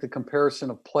don't like the comparison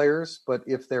of players, but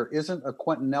if there isn't a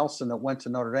Quentin Nelson that went to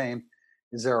Notre Dame,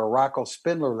 is there a Rocco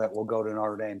Spindler that will go to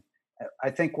Notre Dame? I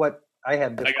think what I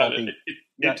had difficulty.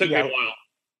 It took me a while.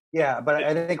 Yeah, but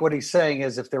I think what he's saying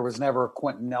is if there was never a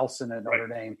Quentin Nelson at Notre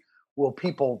Dame, will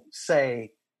people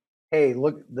say, hey,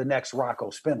 look, the next Rocco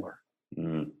Spindler?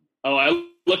 Mm. Oh, I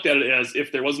looked at it as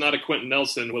if there was not a Quentin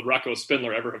Nelson, would Rocco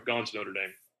Spindler ever have gone to Notre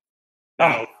Dame?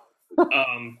 Now,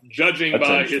 judging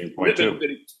by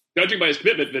his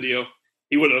commitment video,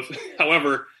 he would have.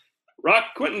 However,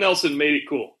 Quentin Nelson made it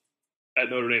cool at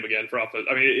Notre Dame again for offense.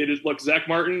 I mean, Zach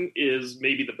Martin is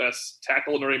maybe the best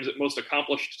tackle Notre Dame's most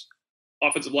accomplished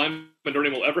offensive lineman Notre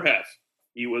Dame will ever have.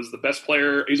 He was the best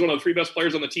player. He's one of the 3 best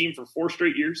players on the team for 4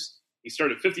 straight years. He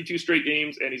started 52 straight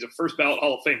games, and he's a first ballot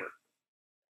Hall of Famer.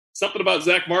 Something about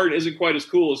Zach Martin isn't quite as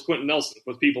cool as Quentin Nelson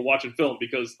with people watching film,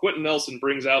 because Quentin Nelson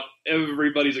brings out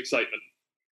everybody's excitement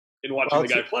in watching the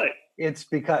guy play. It's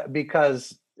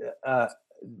because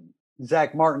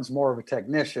Zach Martin's more of a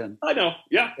technician. I know,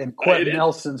 yeah. And Quentin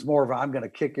Nelson's more of a, I'm going to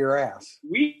kick your ass.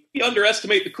 We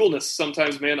underestimate the coolness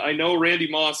sometimes, man. I know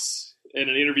Randy Moss, in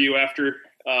an interview after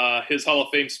his Hall of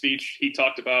Fame speech, he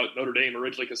talked about Notre Dame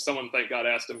originally because someone, thank God,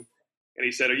 asked him. And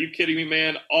he said, are you kidding me,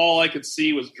 man? All I could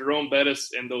see was Jerome Bettis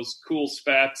and those cool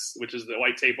spats, which is the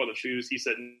white tape on the shoes. He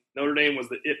said Notre Dame was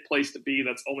the it place to be.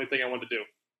 That's the only thing I wanted to do.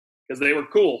 Because they were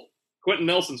cool. Quentin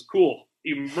Nelson's cool.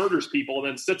 He murders people and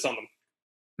then sits on them.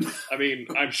 I mean,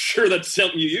 I'm sure that's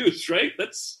something you use, right?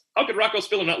 How could Rocco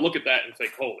Spindler not look at that and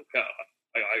think, holy cow,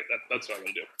 that's what I'm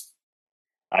going to do.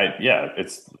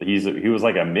 He was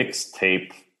like a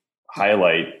mixtape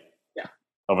highlight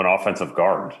of an offensive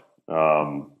guard.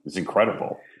 It's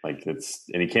incredible. And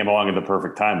he came along at the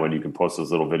perfect time when you can post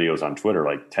those little videos on Twitter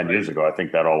 10 years ago. I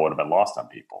think that all would have been lost on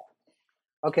people.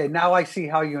 Okay, now I see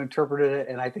how you interpreted it,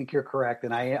 and I think you're correct.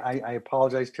 And I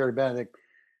apologize, Terry Benedict,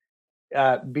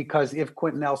 because if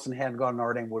Quentin Nelson hadn't gone to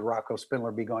Notre Dame, would Rocco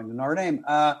Spindler be going to Notre Dame?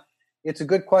 It's a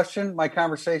good question. My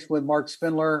conversation with Mark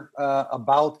Spindler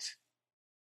about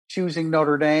choosing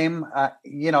Notre Dame,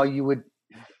 you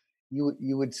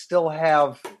would still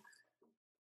have.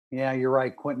 Yeah, you're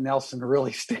right. Quentin Nelson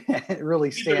really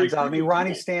stands out. I mean,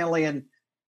 Ronnie Stanley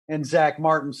and Zach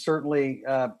Martin certainly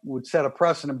would set a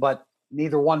precedent, but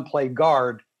neither one played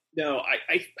guard. No,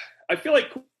 I feel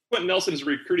like Quentin Nelson is a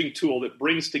recruiting tool that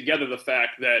brings together the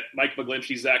fact that Mike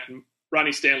McGlinchey,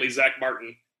 Ronnie Stanley, Zach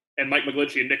Martin, and Mike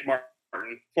McGlinchey and Nick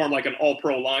Martin form like an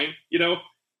all-pro line,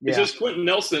 It's just Quentin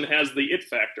Nelson has the it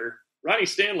factor. Ronnie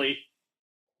Stanley,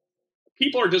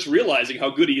 people are just realizing how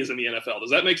good he is in the NFL.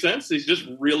 Does that make sense? He's just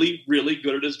really, really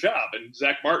good at his job. And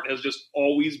Zach Martin has just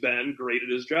always been great at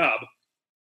his job.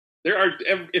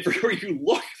 Everywhere you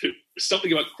look, there's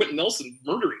something about Quentin Nelson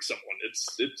murdering someone.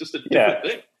 It's just a different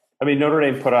thing. I mean, Notre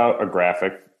Dame put out a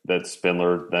graphic that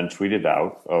Spindler then tweeted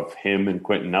out of him and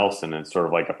Quentin Nelson, and sort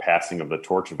of like a passing of the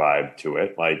torch vibe to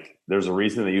it. There's a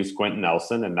reason they use Quentin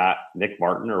Nelson and not Nick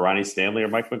Martin or Ronnie Stanley or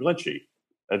Mike McGlinchey.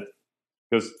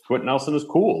 Because Quentin Nelson is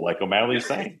cool, like O'Malley is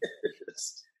saying.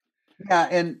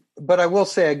 Yeah, but I will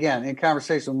say again, in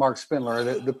conversation with Mark Spindler,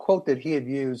 the quote that he had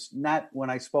used, not when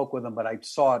I spoke with him, but I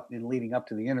saw it in leading up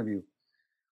to the interview,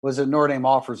 was that Notre Dame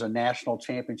offers a national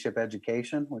championship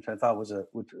education, which I thought was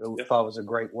a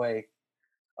great way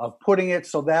of putting it.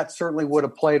 So that certainly would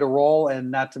have played a role, and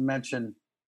not to mention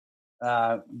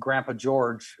Grandpa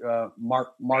George,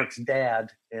 Mark's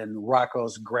dad, and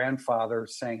Rocco's grandfather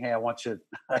saying, "Hey,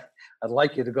 I'd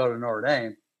like you to go to Notre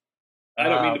Dame." I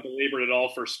don't mean to belabor it at all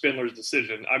for Spindler's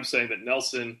decision. I'm saying that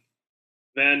Nelson,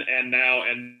 then and now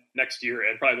and next year,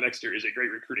 and probably the next year, is a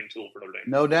great recruiting tool for Notre Dame.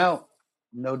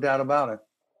 No doubt about it.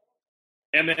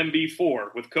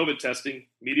 MMB4, with COVID testing,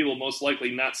 media will most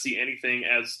likely not see anything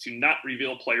as to not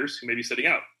reveal players who may be sitting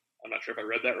out. I'm not sure if I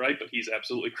read that right, but he's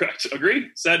absolutely correct. Agree?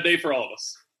 Sad day for all of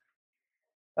us.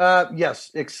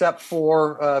 Yes, except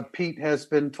for Pete has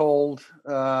been told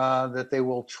that they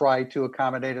will try to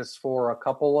accommodate us for a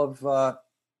couple of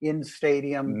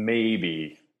in-stadium.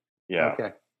 Maybe. Yeah.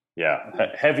 Okay. Yeah.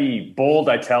 Heavy, bold,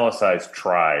 italicized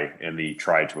try in the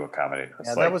try to accommodate us.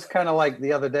 Yeah, that was kind of like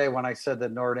the other day when I said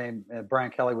that Notre Dame,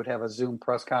 Brian Kelly would have a Zoom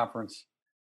press conference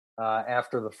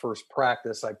after the first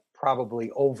practice. I probably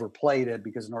overplayed it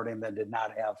because Notre Dame then did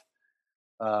not have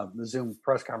the Zoom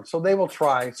press conference. So they will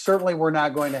try. Certainly we're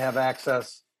not going to have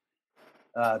access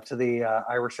to the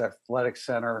Irish Athletic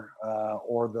Center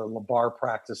or the LeBar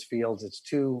practice fields. It's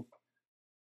too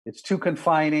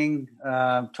confining.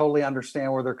 Totally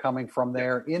understand where they're coming from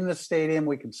there. In the stadium,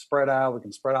 we can spread out. We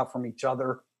can spread out from each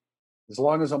other. As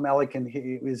long as O'Malley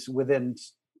is within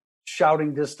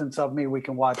shouting distance of me, we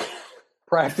can watch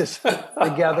practice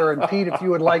together. And Pete, if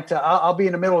you would like to, I'll be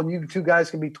in the middle, and you two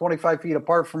guys can be 25 feet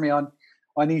apart from me on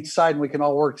each side, and we can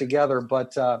all work together.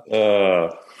 But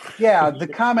yeah,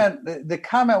 the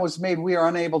comment was made, we are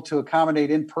unable to accommodate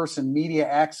in-person media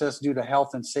access due to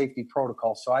health and safety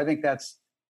protocols. So I think that's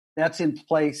in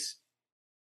place,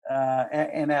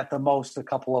 and at the most a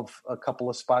couple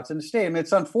of spots in the stadium.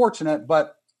 It's unfortunate,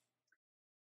 but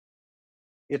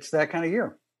it's that kind of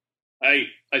year. I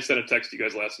sent a text to you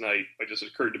guys last night. It just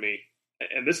occurred to me,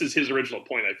 and this is his original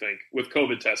point, I think, with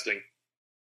COVID testing.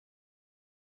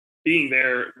 Being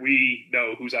there, we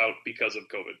know who's out because of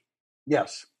COVID.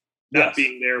 Yes. Not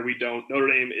being there, we don't. Notre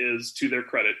Dame is, to their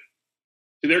credit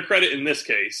in this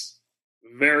case,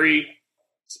 very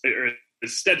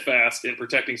steadfast in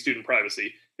protecting student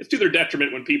privacy. It's to their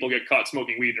detriment when people get caught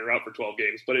smoking weed and are out for 12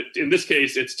 games. But in this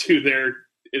case, it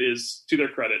is to their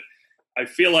credit. I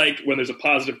feel like when there's a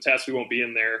positive test, we won't be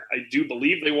in there. I do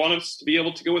believe they want us to be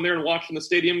able to go in there and watch in the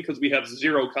stadium because we have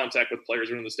zero contact with players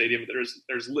who are in the stadium.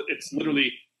 It's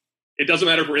literally, it doesn't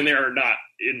matter if we're in there or not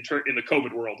in the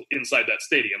COVID world inside that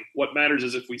stadium. What matters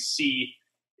is if we see,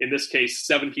 in this case,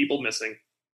 7 people missing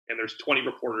and there's 20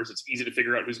 reporters, it's easy to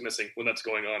figure out who's missing when that's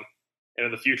going on. And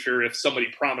in the future, if somebody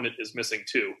prominent is missing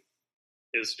too,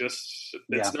 it's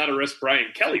not a risk Brian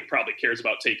Kelly probably cares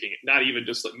about taking it, not even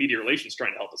just like media relations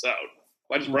trying to help us out.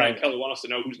 Why does Brian Kelly want us to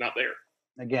know who's not there?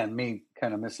 Again, me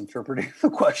kind of misinterpreting the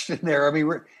question there. I mean,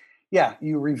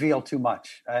 you reveal too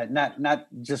much. Not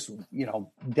just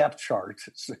depth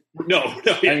charts. No.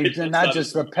 I mean, not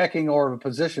just the pecking order of a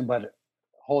position, but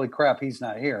holy crap, he's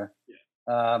not here.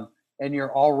 Yeah. And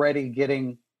you're already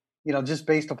getting, just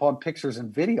based upon pictures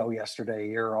and video yesterday,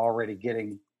 you're already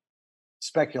getting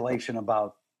speculation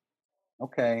about,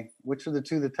 okay, which of the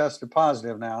two that tested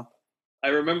positive now? I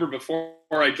remember before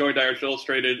I joined Irish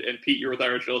Illustrated, and Pete, you're with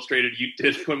Irish Illustrated, you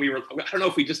did when we were, I don't know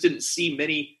if we just didn't see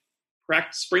many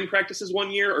spring practices one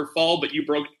year or fall, but you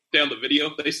broke down the video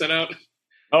they sent out.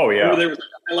 Oh, yeah. There was a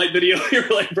highlight video. You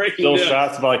were like breaking little down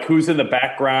shots about who's in the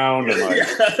background.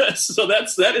 And so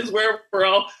that is where we're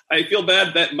all. I feel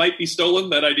bad that might be stolen,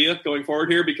 that idea going forward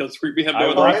here, because we have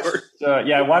no other record.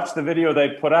 I watched the video they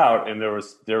put out, and there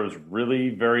was really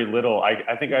very little.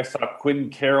 I think I saw Quinn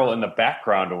Carroll in the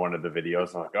background of one of the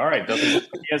videos. I'm like, all right, doesn't look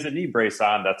like he has a knee brace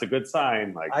on. That's a good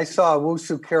sign. Like, I saw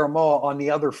Wusu Karamoa on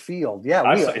the other field. Yeah,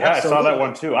 I saw that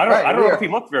one too. I don't know if he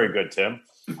looked very good, Tim.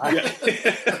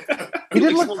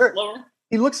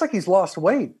 He looks like he's lost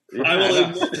weight. I will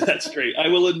admit, that's great. I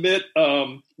will admit,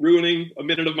 ruining a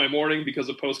minute of my morning because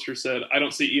a poster said, I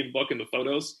don't see Ian Book in the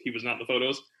photos. He was not in the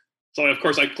photos. So, of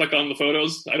course, I click on the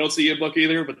photos. I don't see Ian Book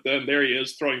either, but then there he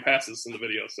is throwing passes in the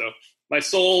video. So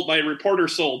my reporter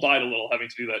soul died a little having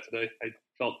to do that today. I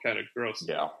felt kind of gross.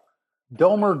 Yeah.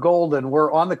 Domer Golden,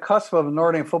 we're on the cusp of a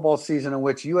Notre Dame football season in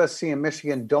which USC and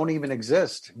Michigan don't even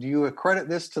exist. Do you accredit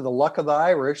this to the luck of the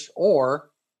Irish or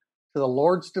to the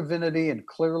Lord's divinity and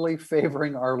clearly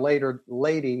favoring Our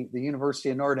Lady, the University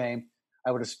of Notre Dame?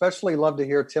 I would especially love to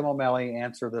hear Tim O'Malley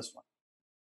answer this one.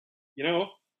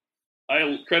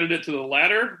 I credit it to the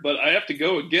latter, but I have to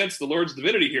go against the Lord's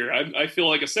divinity here. I feel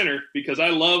like a sinner because I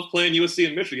love playing USC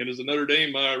and Michigan as a Notre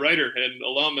Dame writer and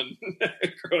alum and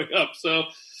growing up. So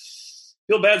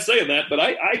feel bad saying that, but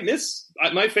I miss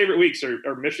my favorite weeks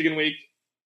are Michigan week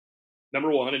number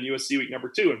 1 and USC week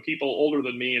number 2. And people older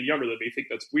than me and younger than me think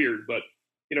that's weird, but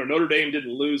Notre Dame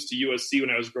didn't lose to USC when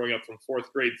I was growing up from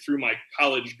 4th grade through my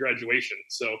college graduation.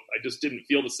 So I just didn't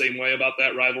feel the same way about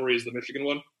that rivalry as the Michigan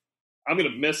one. I'm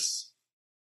going to miss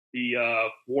the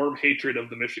warm hatred of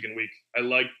the Michigan week. I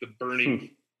like the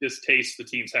burning distaste the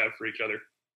teams have for each other.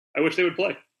 I wish they would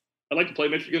play. I'd like to play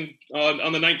Michigan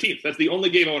on the 19th. That's the only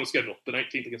game I want to schedule, the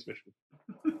 19th against Michigan.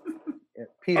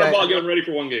 Pete, Harbaugh getting ready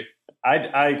for one game.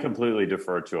 I completely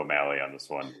defer to O'Malley on this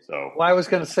one. So, well, I was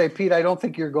going to say, Pete, I don't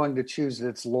think you're going to choose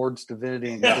its Lord's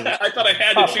divinity. And I thought I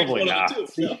had to choose one of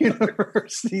the two. The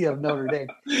University of Notre Dame.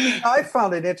 I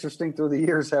found it interesting through the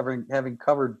years, having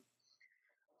covered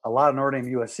a lot of Notre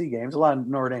Dame USC games, a lot of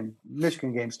Notre Dame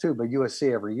Michigan games too, but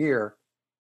USC every year.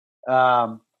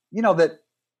 That.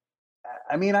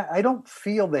 I mean, I don't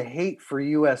feel the hate for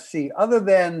USC other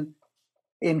than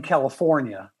in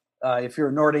California. If you're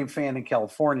a Notre Dame fan in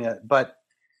California, but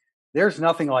there's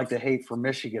nothing like the hate for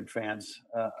Michigan fans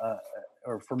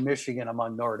or for Michigan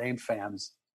among Notre Dame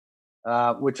fans,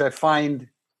 which I find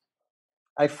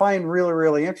really,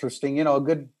 really interesting. A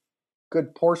good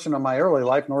portion of my early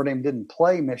life, Notre Dame didn't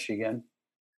play Michigan,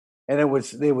 and it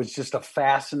was just a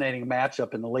fascinating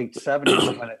matchup in the late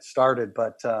 70s when it started.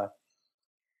 But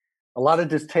a lot of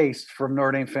distaste from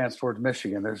Notre Dame fans towards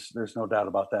Michigan. There's no doubt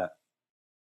about that.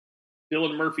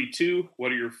 Dylan Murphy 2,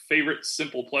 what are your favorite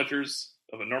simple pleasures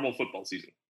of a normal football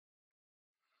season?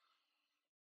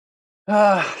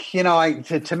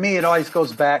 To me, it always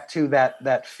goes back to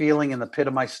that feeling in the pit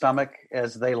of my stomach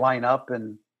as they line up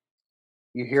and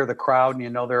you hear the crowd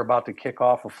and they're about to kick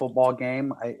off a football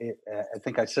game. I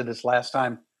think I said this last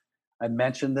time I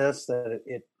mentioned this, that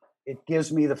it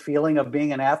gives me the feeling of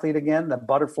being an athlete again, the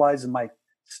butterflies in my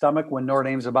stomach when Notre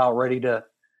Dame's about ready to,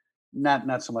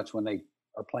 not so much when they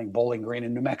are playing Bowling Green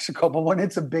in New Mexico, but when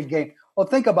it's a big game. Well,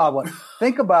 think about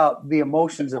the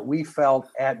emotions that we felt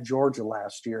at Georgia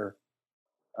last year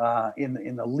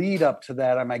in the lead up to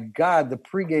that. Oh my God, the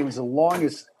pregame was the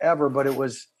longest ever, but it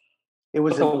was the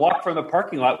walk from the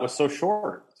parking lot was so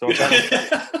short. So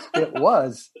it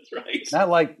was. That's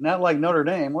right. Not like Notre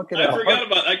Dame.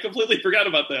 I completely forgot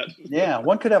about that. Yeah,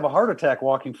 one could have a heart attack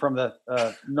walking from the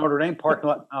Notre Dame parking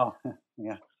lot. Oh,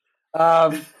 yeah.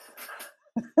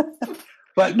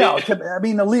 But no,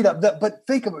 the lead up. But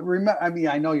think of it.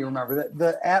 I know you remember that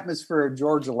the atmosphere of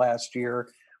Georgia last year.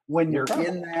 When you're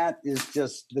in that, is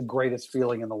just the greatest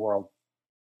feeling in the world.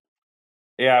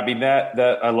 Yeah, I mean that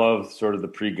I love sort of the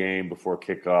pregame before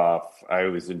kickoff. I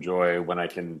always enjoy when I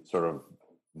can sort of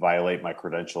violate my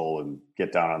credential and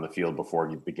get down on the field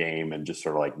before the game and just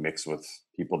sort of like mix with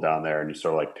people down there and you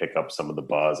sort of like pick up some of the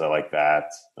buzz. I like that.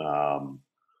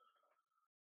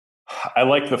 I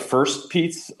like the first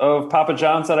piece of Papa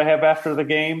John's that I have after the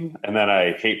game, and then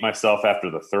I hate myself after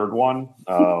the third one.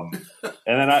 And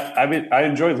then I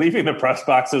enjoy leaving the press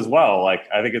box as well. Like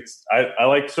I think I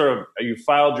like sort of you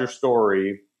filed your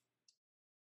story.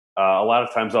 A lot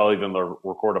of times I'll even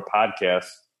record a podcast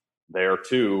there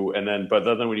too, but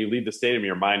then when you leave the stadium,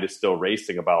 your mind is still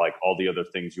racing about like all the other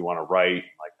things you want to write,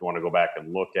 like you want to go back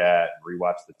and look at and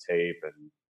rewatch the tape,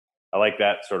 and I like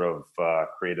that sort of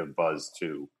creative buzz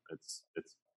too.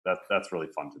 That's really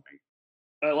fun to me.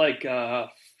 I like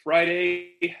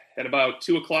Friday at about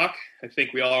 2:00. I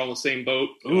think we all are on the same boat.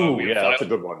 That's a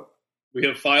good one. We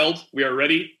have filed. We are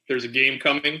ready. There's a game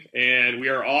coming, and we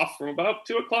are off from about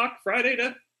 2:00 Friday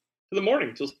to the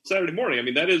morning till Saturday morning. I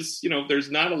mean, that is,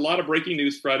 there's not a lot of breaking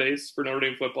news Fridays for Notre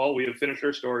Dame football. We have finished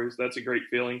our stories. That's a great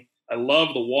feeling. I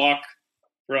love the walk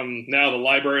from now the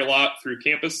library lot through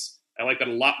campus. I like that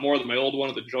a lot more than my old one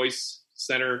at the Joyce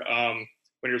Center.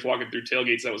 When you're just walking through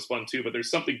tailgates, that was fun too. But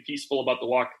there's something peaceful about the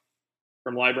walk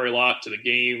from library lot to the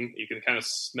game. You can kind of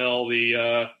smell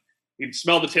the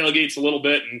tailgates a little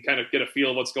bit and kind of get a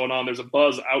feel of what's going on. There's a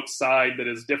buzz outside that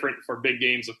is different for big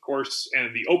games, of course.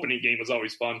 And the opening game is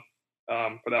always fun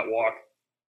for that walk.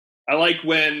 I like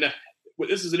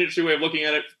this is an interesting way of looking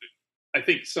at it. I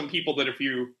think some people that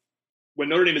when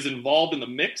Notre Dame is involved in the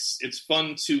mix, it's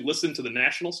fun to listen to the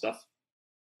national stuff.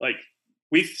 Like,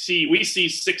 we see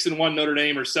 6-1 Notre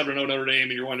Dame or 7-0 Notre Dame,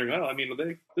 and you're wondering, are we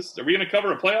going to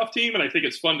cover a playoff team? And I think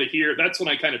it's fun to hear. That's when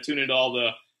I kind of tune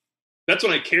into that's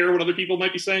when I care what other people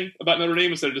might be saying about Notre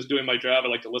Dame instead of just doing my job. I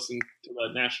like to listen to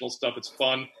the national stuff. It's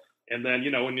fun. And then,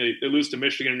 when they lose to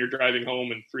Michigan and you're driving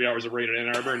home in 3 hours of rain in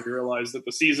Ann Arbor and you realize that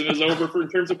the season is over in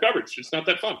terms of coverage. It's not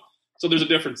that fun. So there's a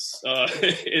difference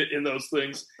in those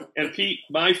things. And Pete,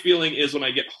 my feeling is when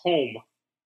I get home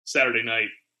Saturday night,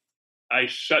 I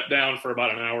shut down for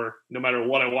about an hour, no matter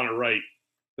what I want to write,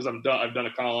 because I'm done. I've done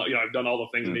a column. I've done all the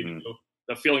things I need to do.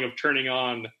 The feeling of turning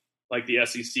on like the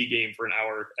SEC game for an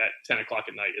hour at 10:00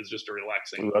 at night is just a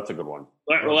relaxing. Ooh, that's a good one.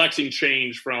 Relaxing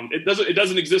change from it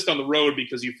doesn't exist on the road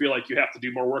because you feel like you have to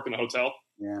do more work in the hotel.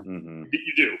 Yeah,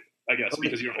 you do, I guess,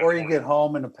 because you don't. Or you get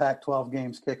home and the Pac-12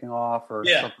 game's kicking off, or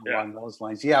something along those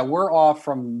lines. Yeah, we're off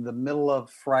from the middle of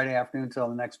Friday afternoon till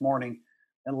the next morning.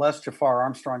 Unless Jafar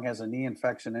Armstrong has a knee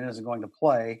infection and isn't going to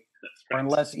play, or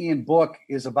unless Ian Book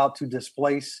is about to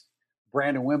displace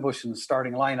Brandon Wimbush in the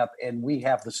starting lineup, and we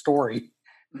have the story.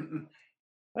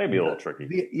 That'd be a little tricky.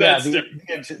 The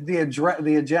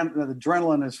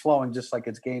adrenaline is flowing just like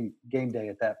it's game day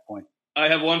at that point. I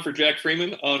have one for Jack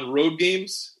Freeman on road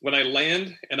games. When I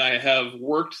land and I have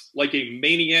worked like a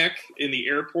maniac in the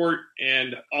airport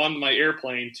and on my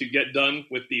airplane to get done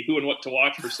with the who and what to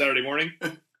watch for Saturday morning,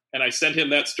 and I send him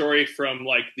that story from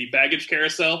like the baggage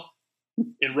carousel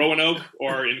in Roanoke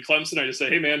or in Clemson, I just say,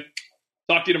 hey man,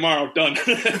 talk to you tomorrow. Done.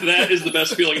 That is the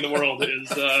best feeling in the world.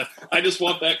 I just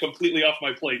want that completely off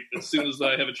my plate as soon as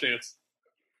I have a chance.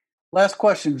 Last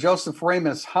question, Joseph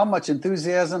Ramus. How much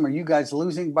enthusiasm are you guys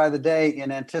losing by the day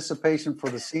in anticipation for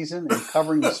the season and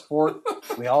covering the sport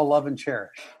we all love and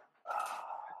cherish?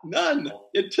 None.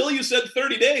 Until you said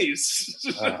 30 days.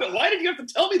 Why did you have to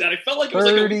tell me that? I felt like it was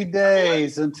 30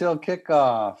 days until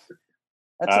kickoff.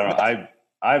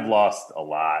 I've lost a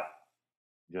lot.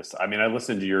 I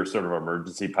listened to your sort of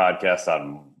emergency podcast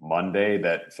on Monday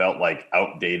that felt like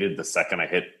outdated the second I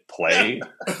hit play.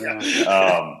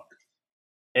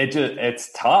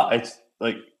 It's tough. It's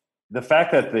like the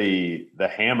fact that the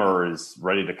hammer is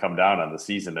ready to come down on the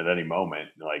season at any moment.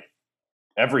 Like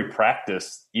every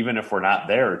practice, even if we're not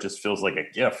there, it just feels like a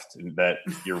gift that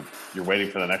you're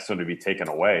waiting for the next one to be taken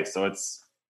away. So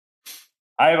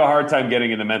I have a hard time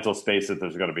getting in the mental space that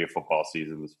there's going to be a football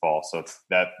season this fall. So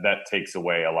that takes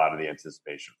away a lot of the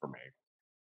anticipation for me.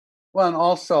 Well, and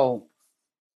also,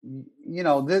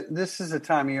 this is a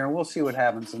time of year, and we'll see what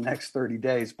happens in the next 30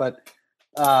 days. But,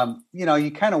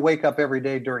 you kind of wake up every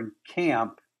day during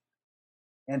camp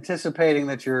anticipating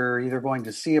that you're either going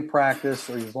to see a practice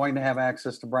or you're going to have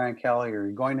access to Brian Kelly or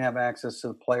you're going to have access to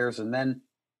the players. And then,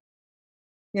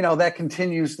 that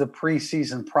continues the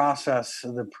preseason process,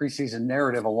 the preseason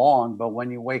narrative along. But when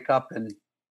you wake up and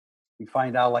you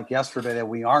find out like yesterday that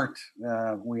we aren't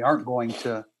going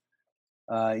to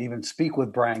even speak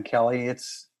with Brian Kelly,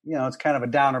 it's kind of a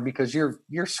downer because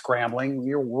you're scrambling.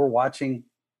 We're watching,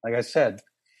 like I said,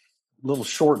 little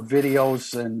short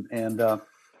videos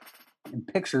and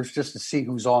pictures just to see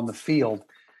who's on the field.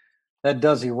 That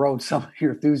does erode some of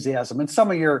your enthusiasm and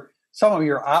some of your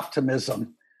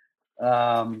optimism.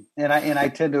 And I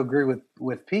tend to agree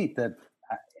with Pete that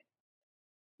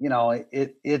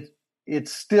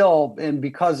it's still, and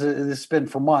because it's been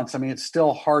for months, it's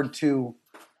still hard to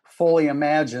fully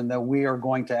imagine that we are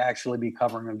going to actually be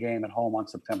covering a game at home on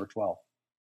September 12th.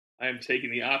 I am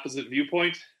taking the opposite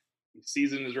viewpoint. The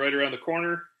season is right around the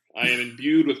corner. I am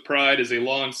imbued with pride as a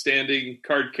long-standing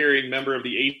card-carrying member of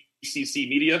the ACC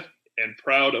media and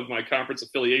proud of my conference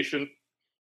affiliation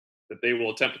that they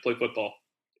will attempt to play football.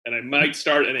 And I might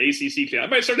start an ACC chant. I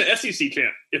might start an SEC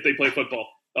chant if they play football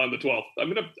on the 12th.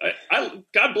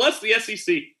 God bless the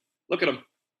SEC. Look at them.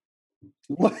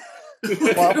 Well,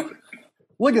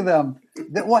 look at them.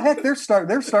 Well, heck, they're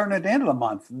starting at the end of the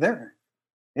month.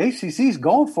 ACC's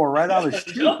going for it right out of the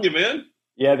chute. I'm telling you, man.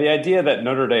 Yeah, the idea that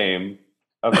Notre Dame,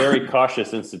 a very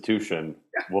cautious institution,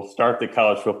 will start the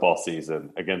college football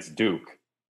season against Duke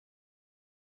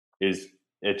it's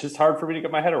just hard for me to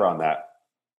get my head around that.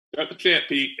 Start the chant,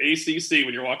 Pete. ACC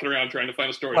when you're walking around trying to find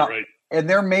a story, right? And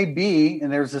there may be,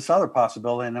 and there's this other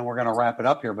possibility, and then we're going to wrap it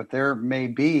up here, but there may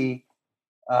be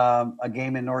a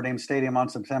game in Notre Dame Stadium on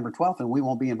September 12th, and we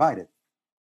won't be invited.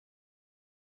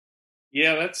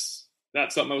 Yeah, that's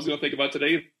not something I was going to think about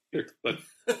today either, but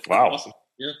wow. Awesome.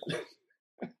 Yeah.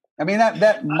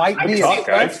 That might be.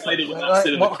 I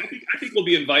think we'll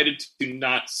be invited to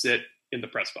not sit in the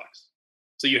press box.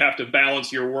 So you have to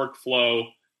balance your workflow.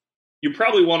 You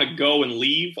probably want to go and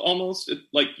leave almost.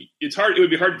 It's hard. It would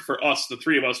be hard for us, the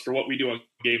three of us, for what we do on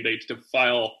game day to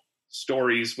file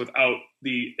stories without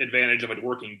the advantage of a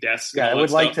working desk. Yeah, I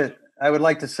would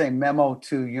like to say memo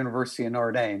to University of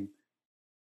Notre Dame.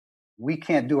 We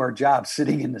can't do our job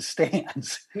sitting in the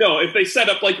stands. No, if they set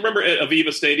up, remember at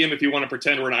Aviva Stadium, if you want to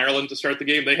pretend we're in Ireland to start the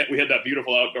game, we had that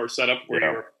beautiful outdoor setup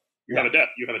where you have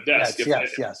a desk.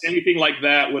 Yes. Anything like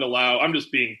that would allow, I'm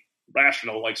just being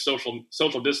rational, like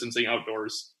social distancing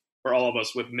outdoors for all of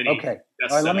us with mini. Okay.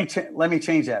 All right, let me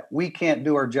change that. We can't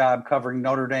do our job covering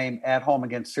Notre Dame at home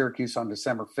against Syracuse on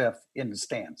December 5th in the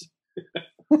stands.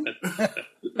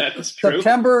 That's true.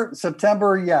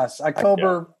 September, yes.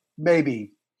 October,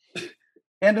 maybe.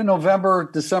 End of November,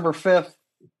 December 5th,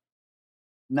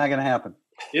 not going to happen.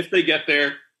 If they get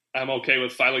there, I'm okay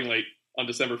with filing late on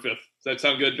December 5th. Does that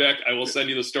sound good, Jack? I will send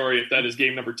you the story if that is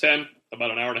game number 10, about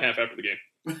an hour and a half after the game.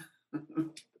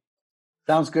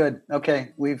 Sounds good. Okay,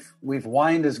 we've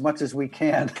whined as much as we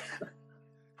can.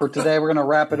 For today, we're going to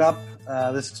wrap it up.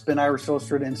 This has been Irish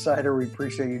Illustrated Insider. We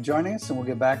appreciate you joining us, and we'll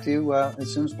get back to you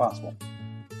as soon as possible.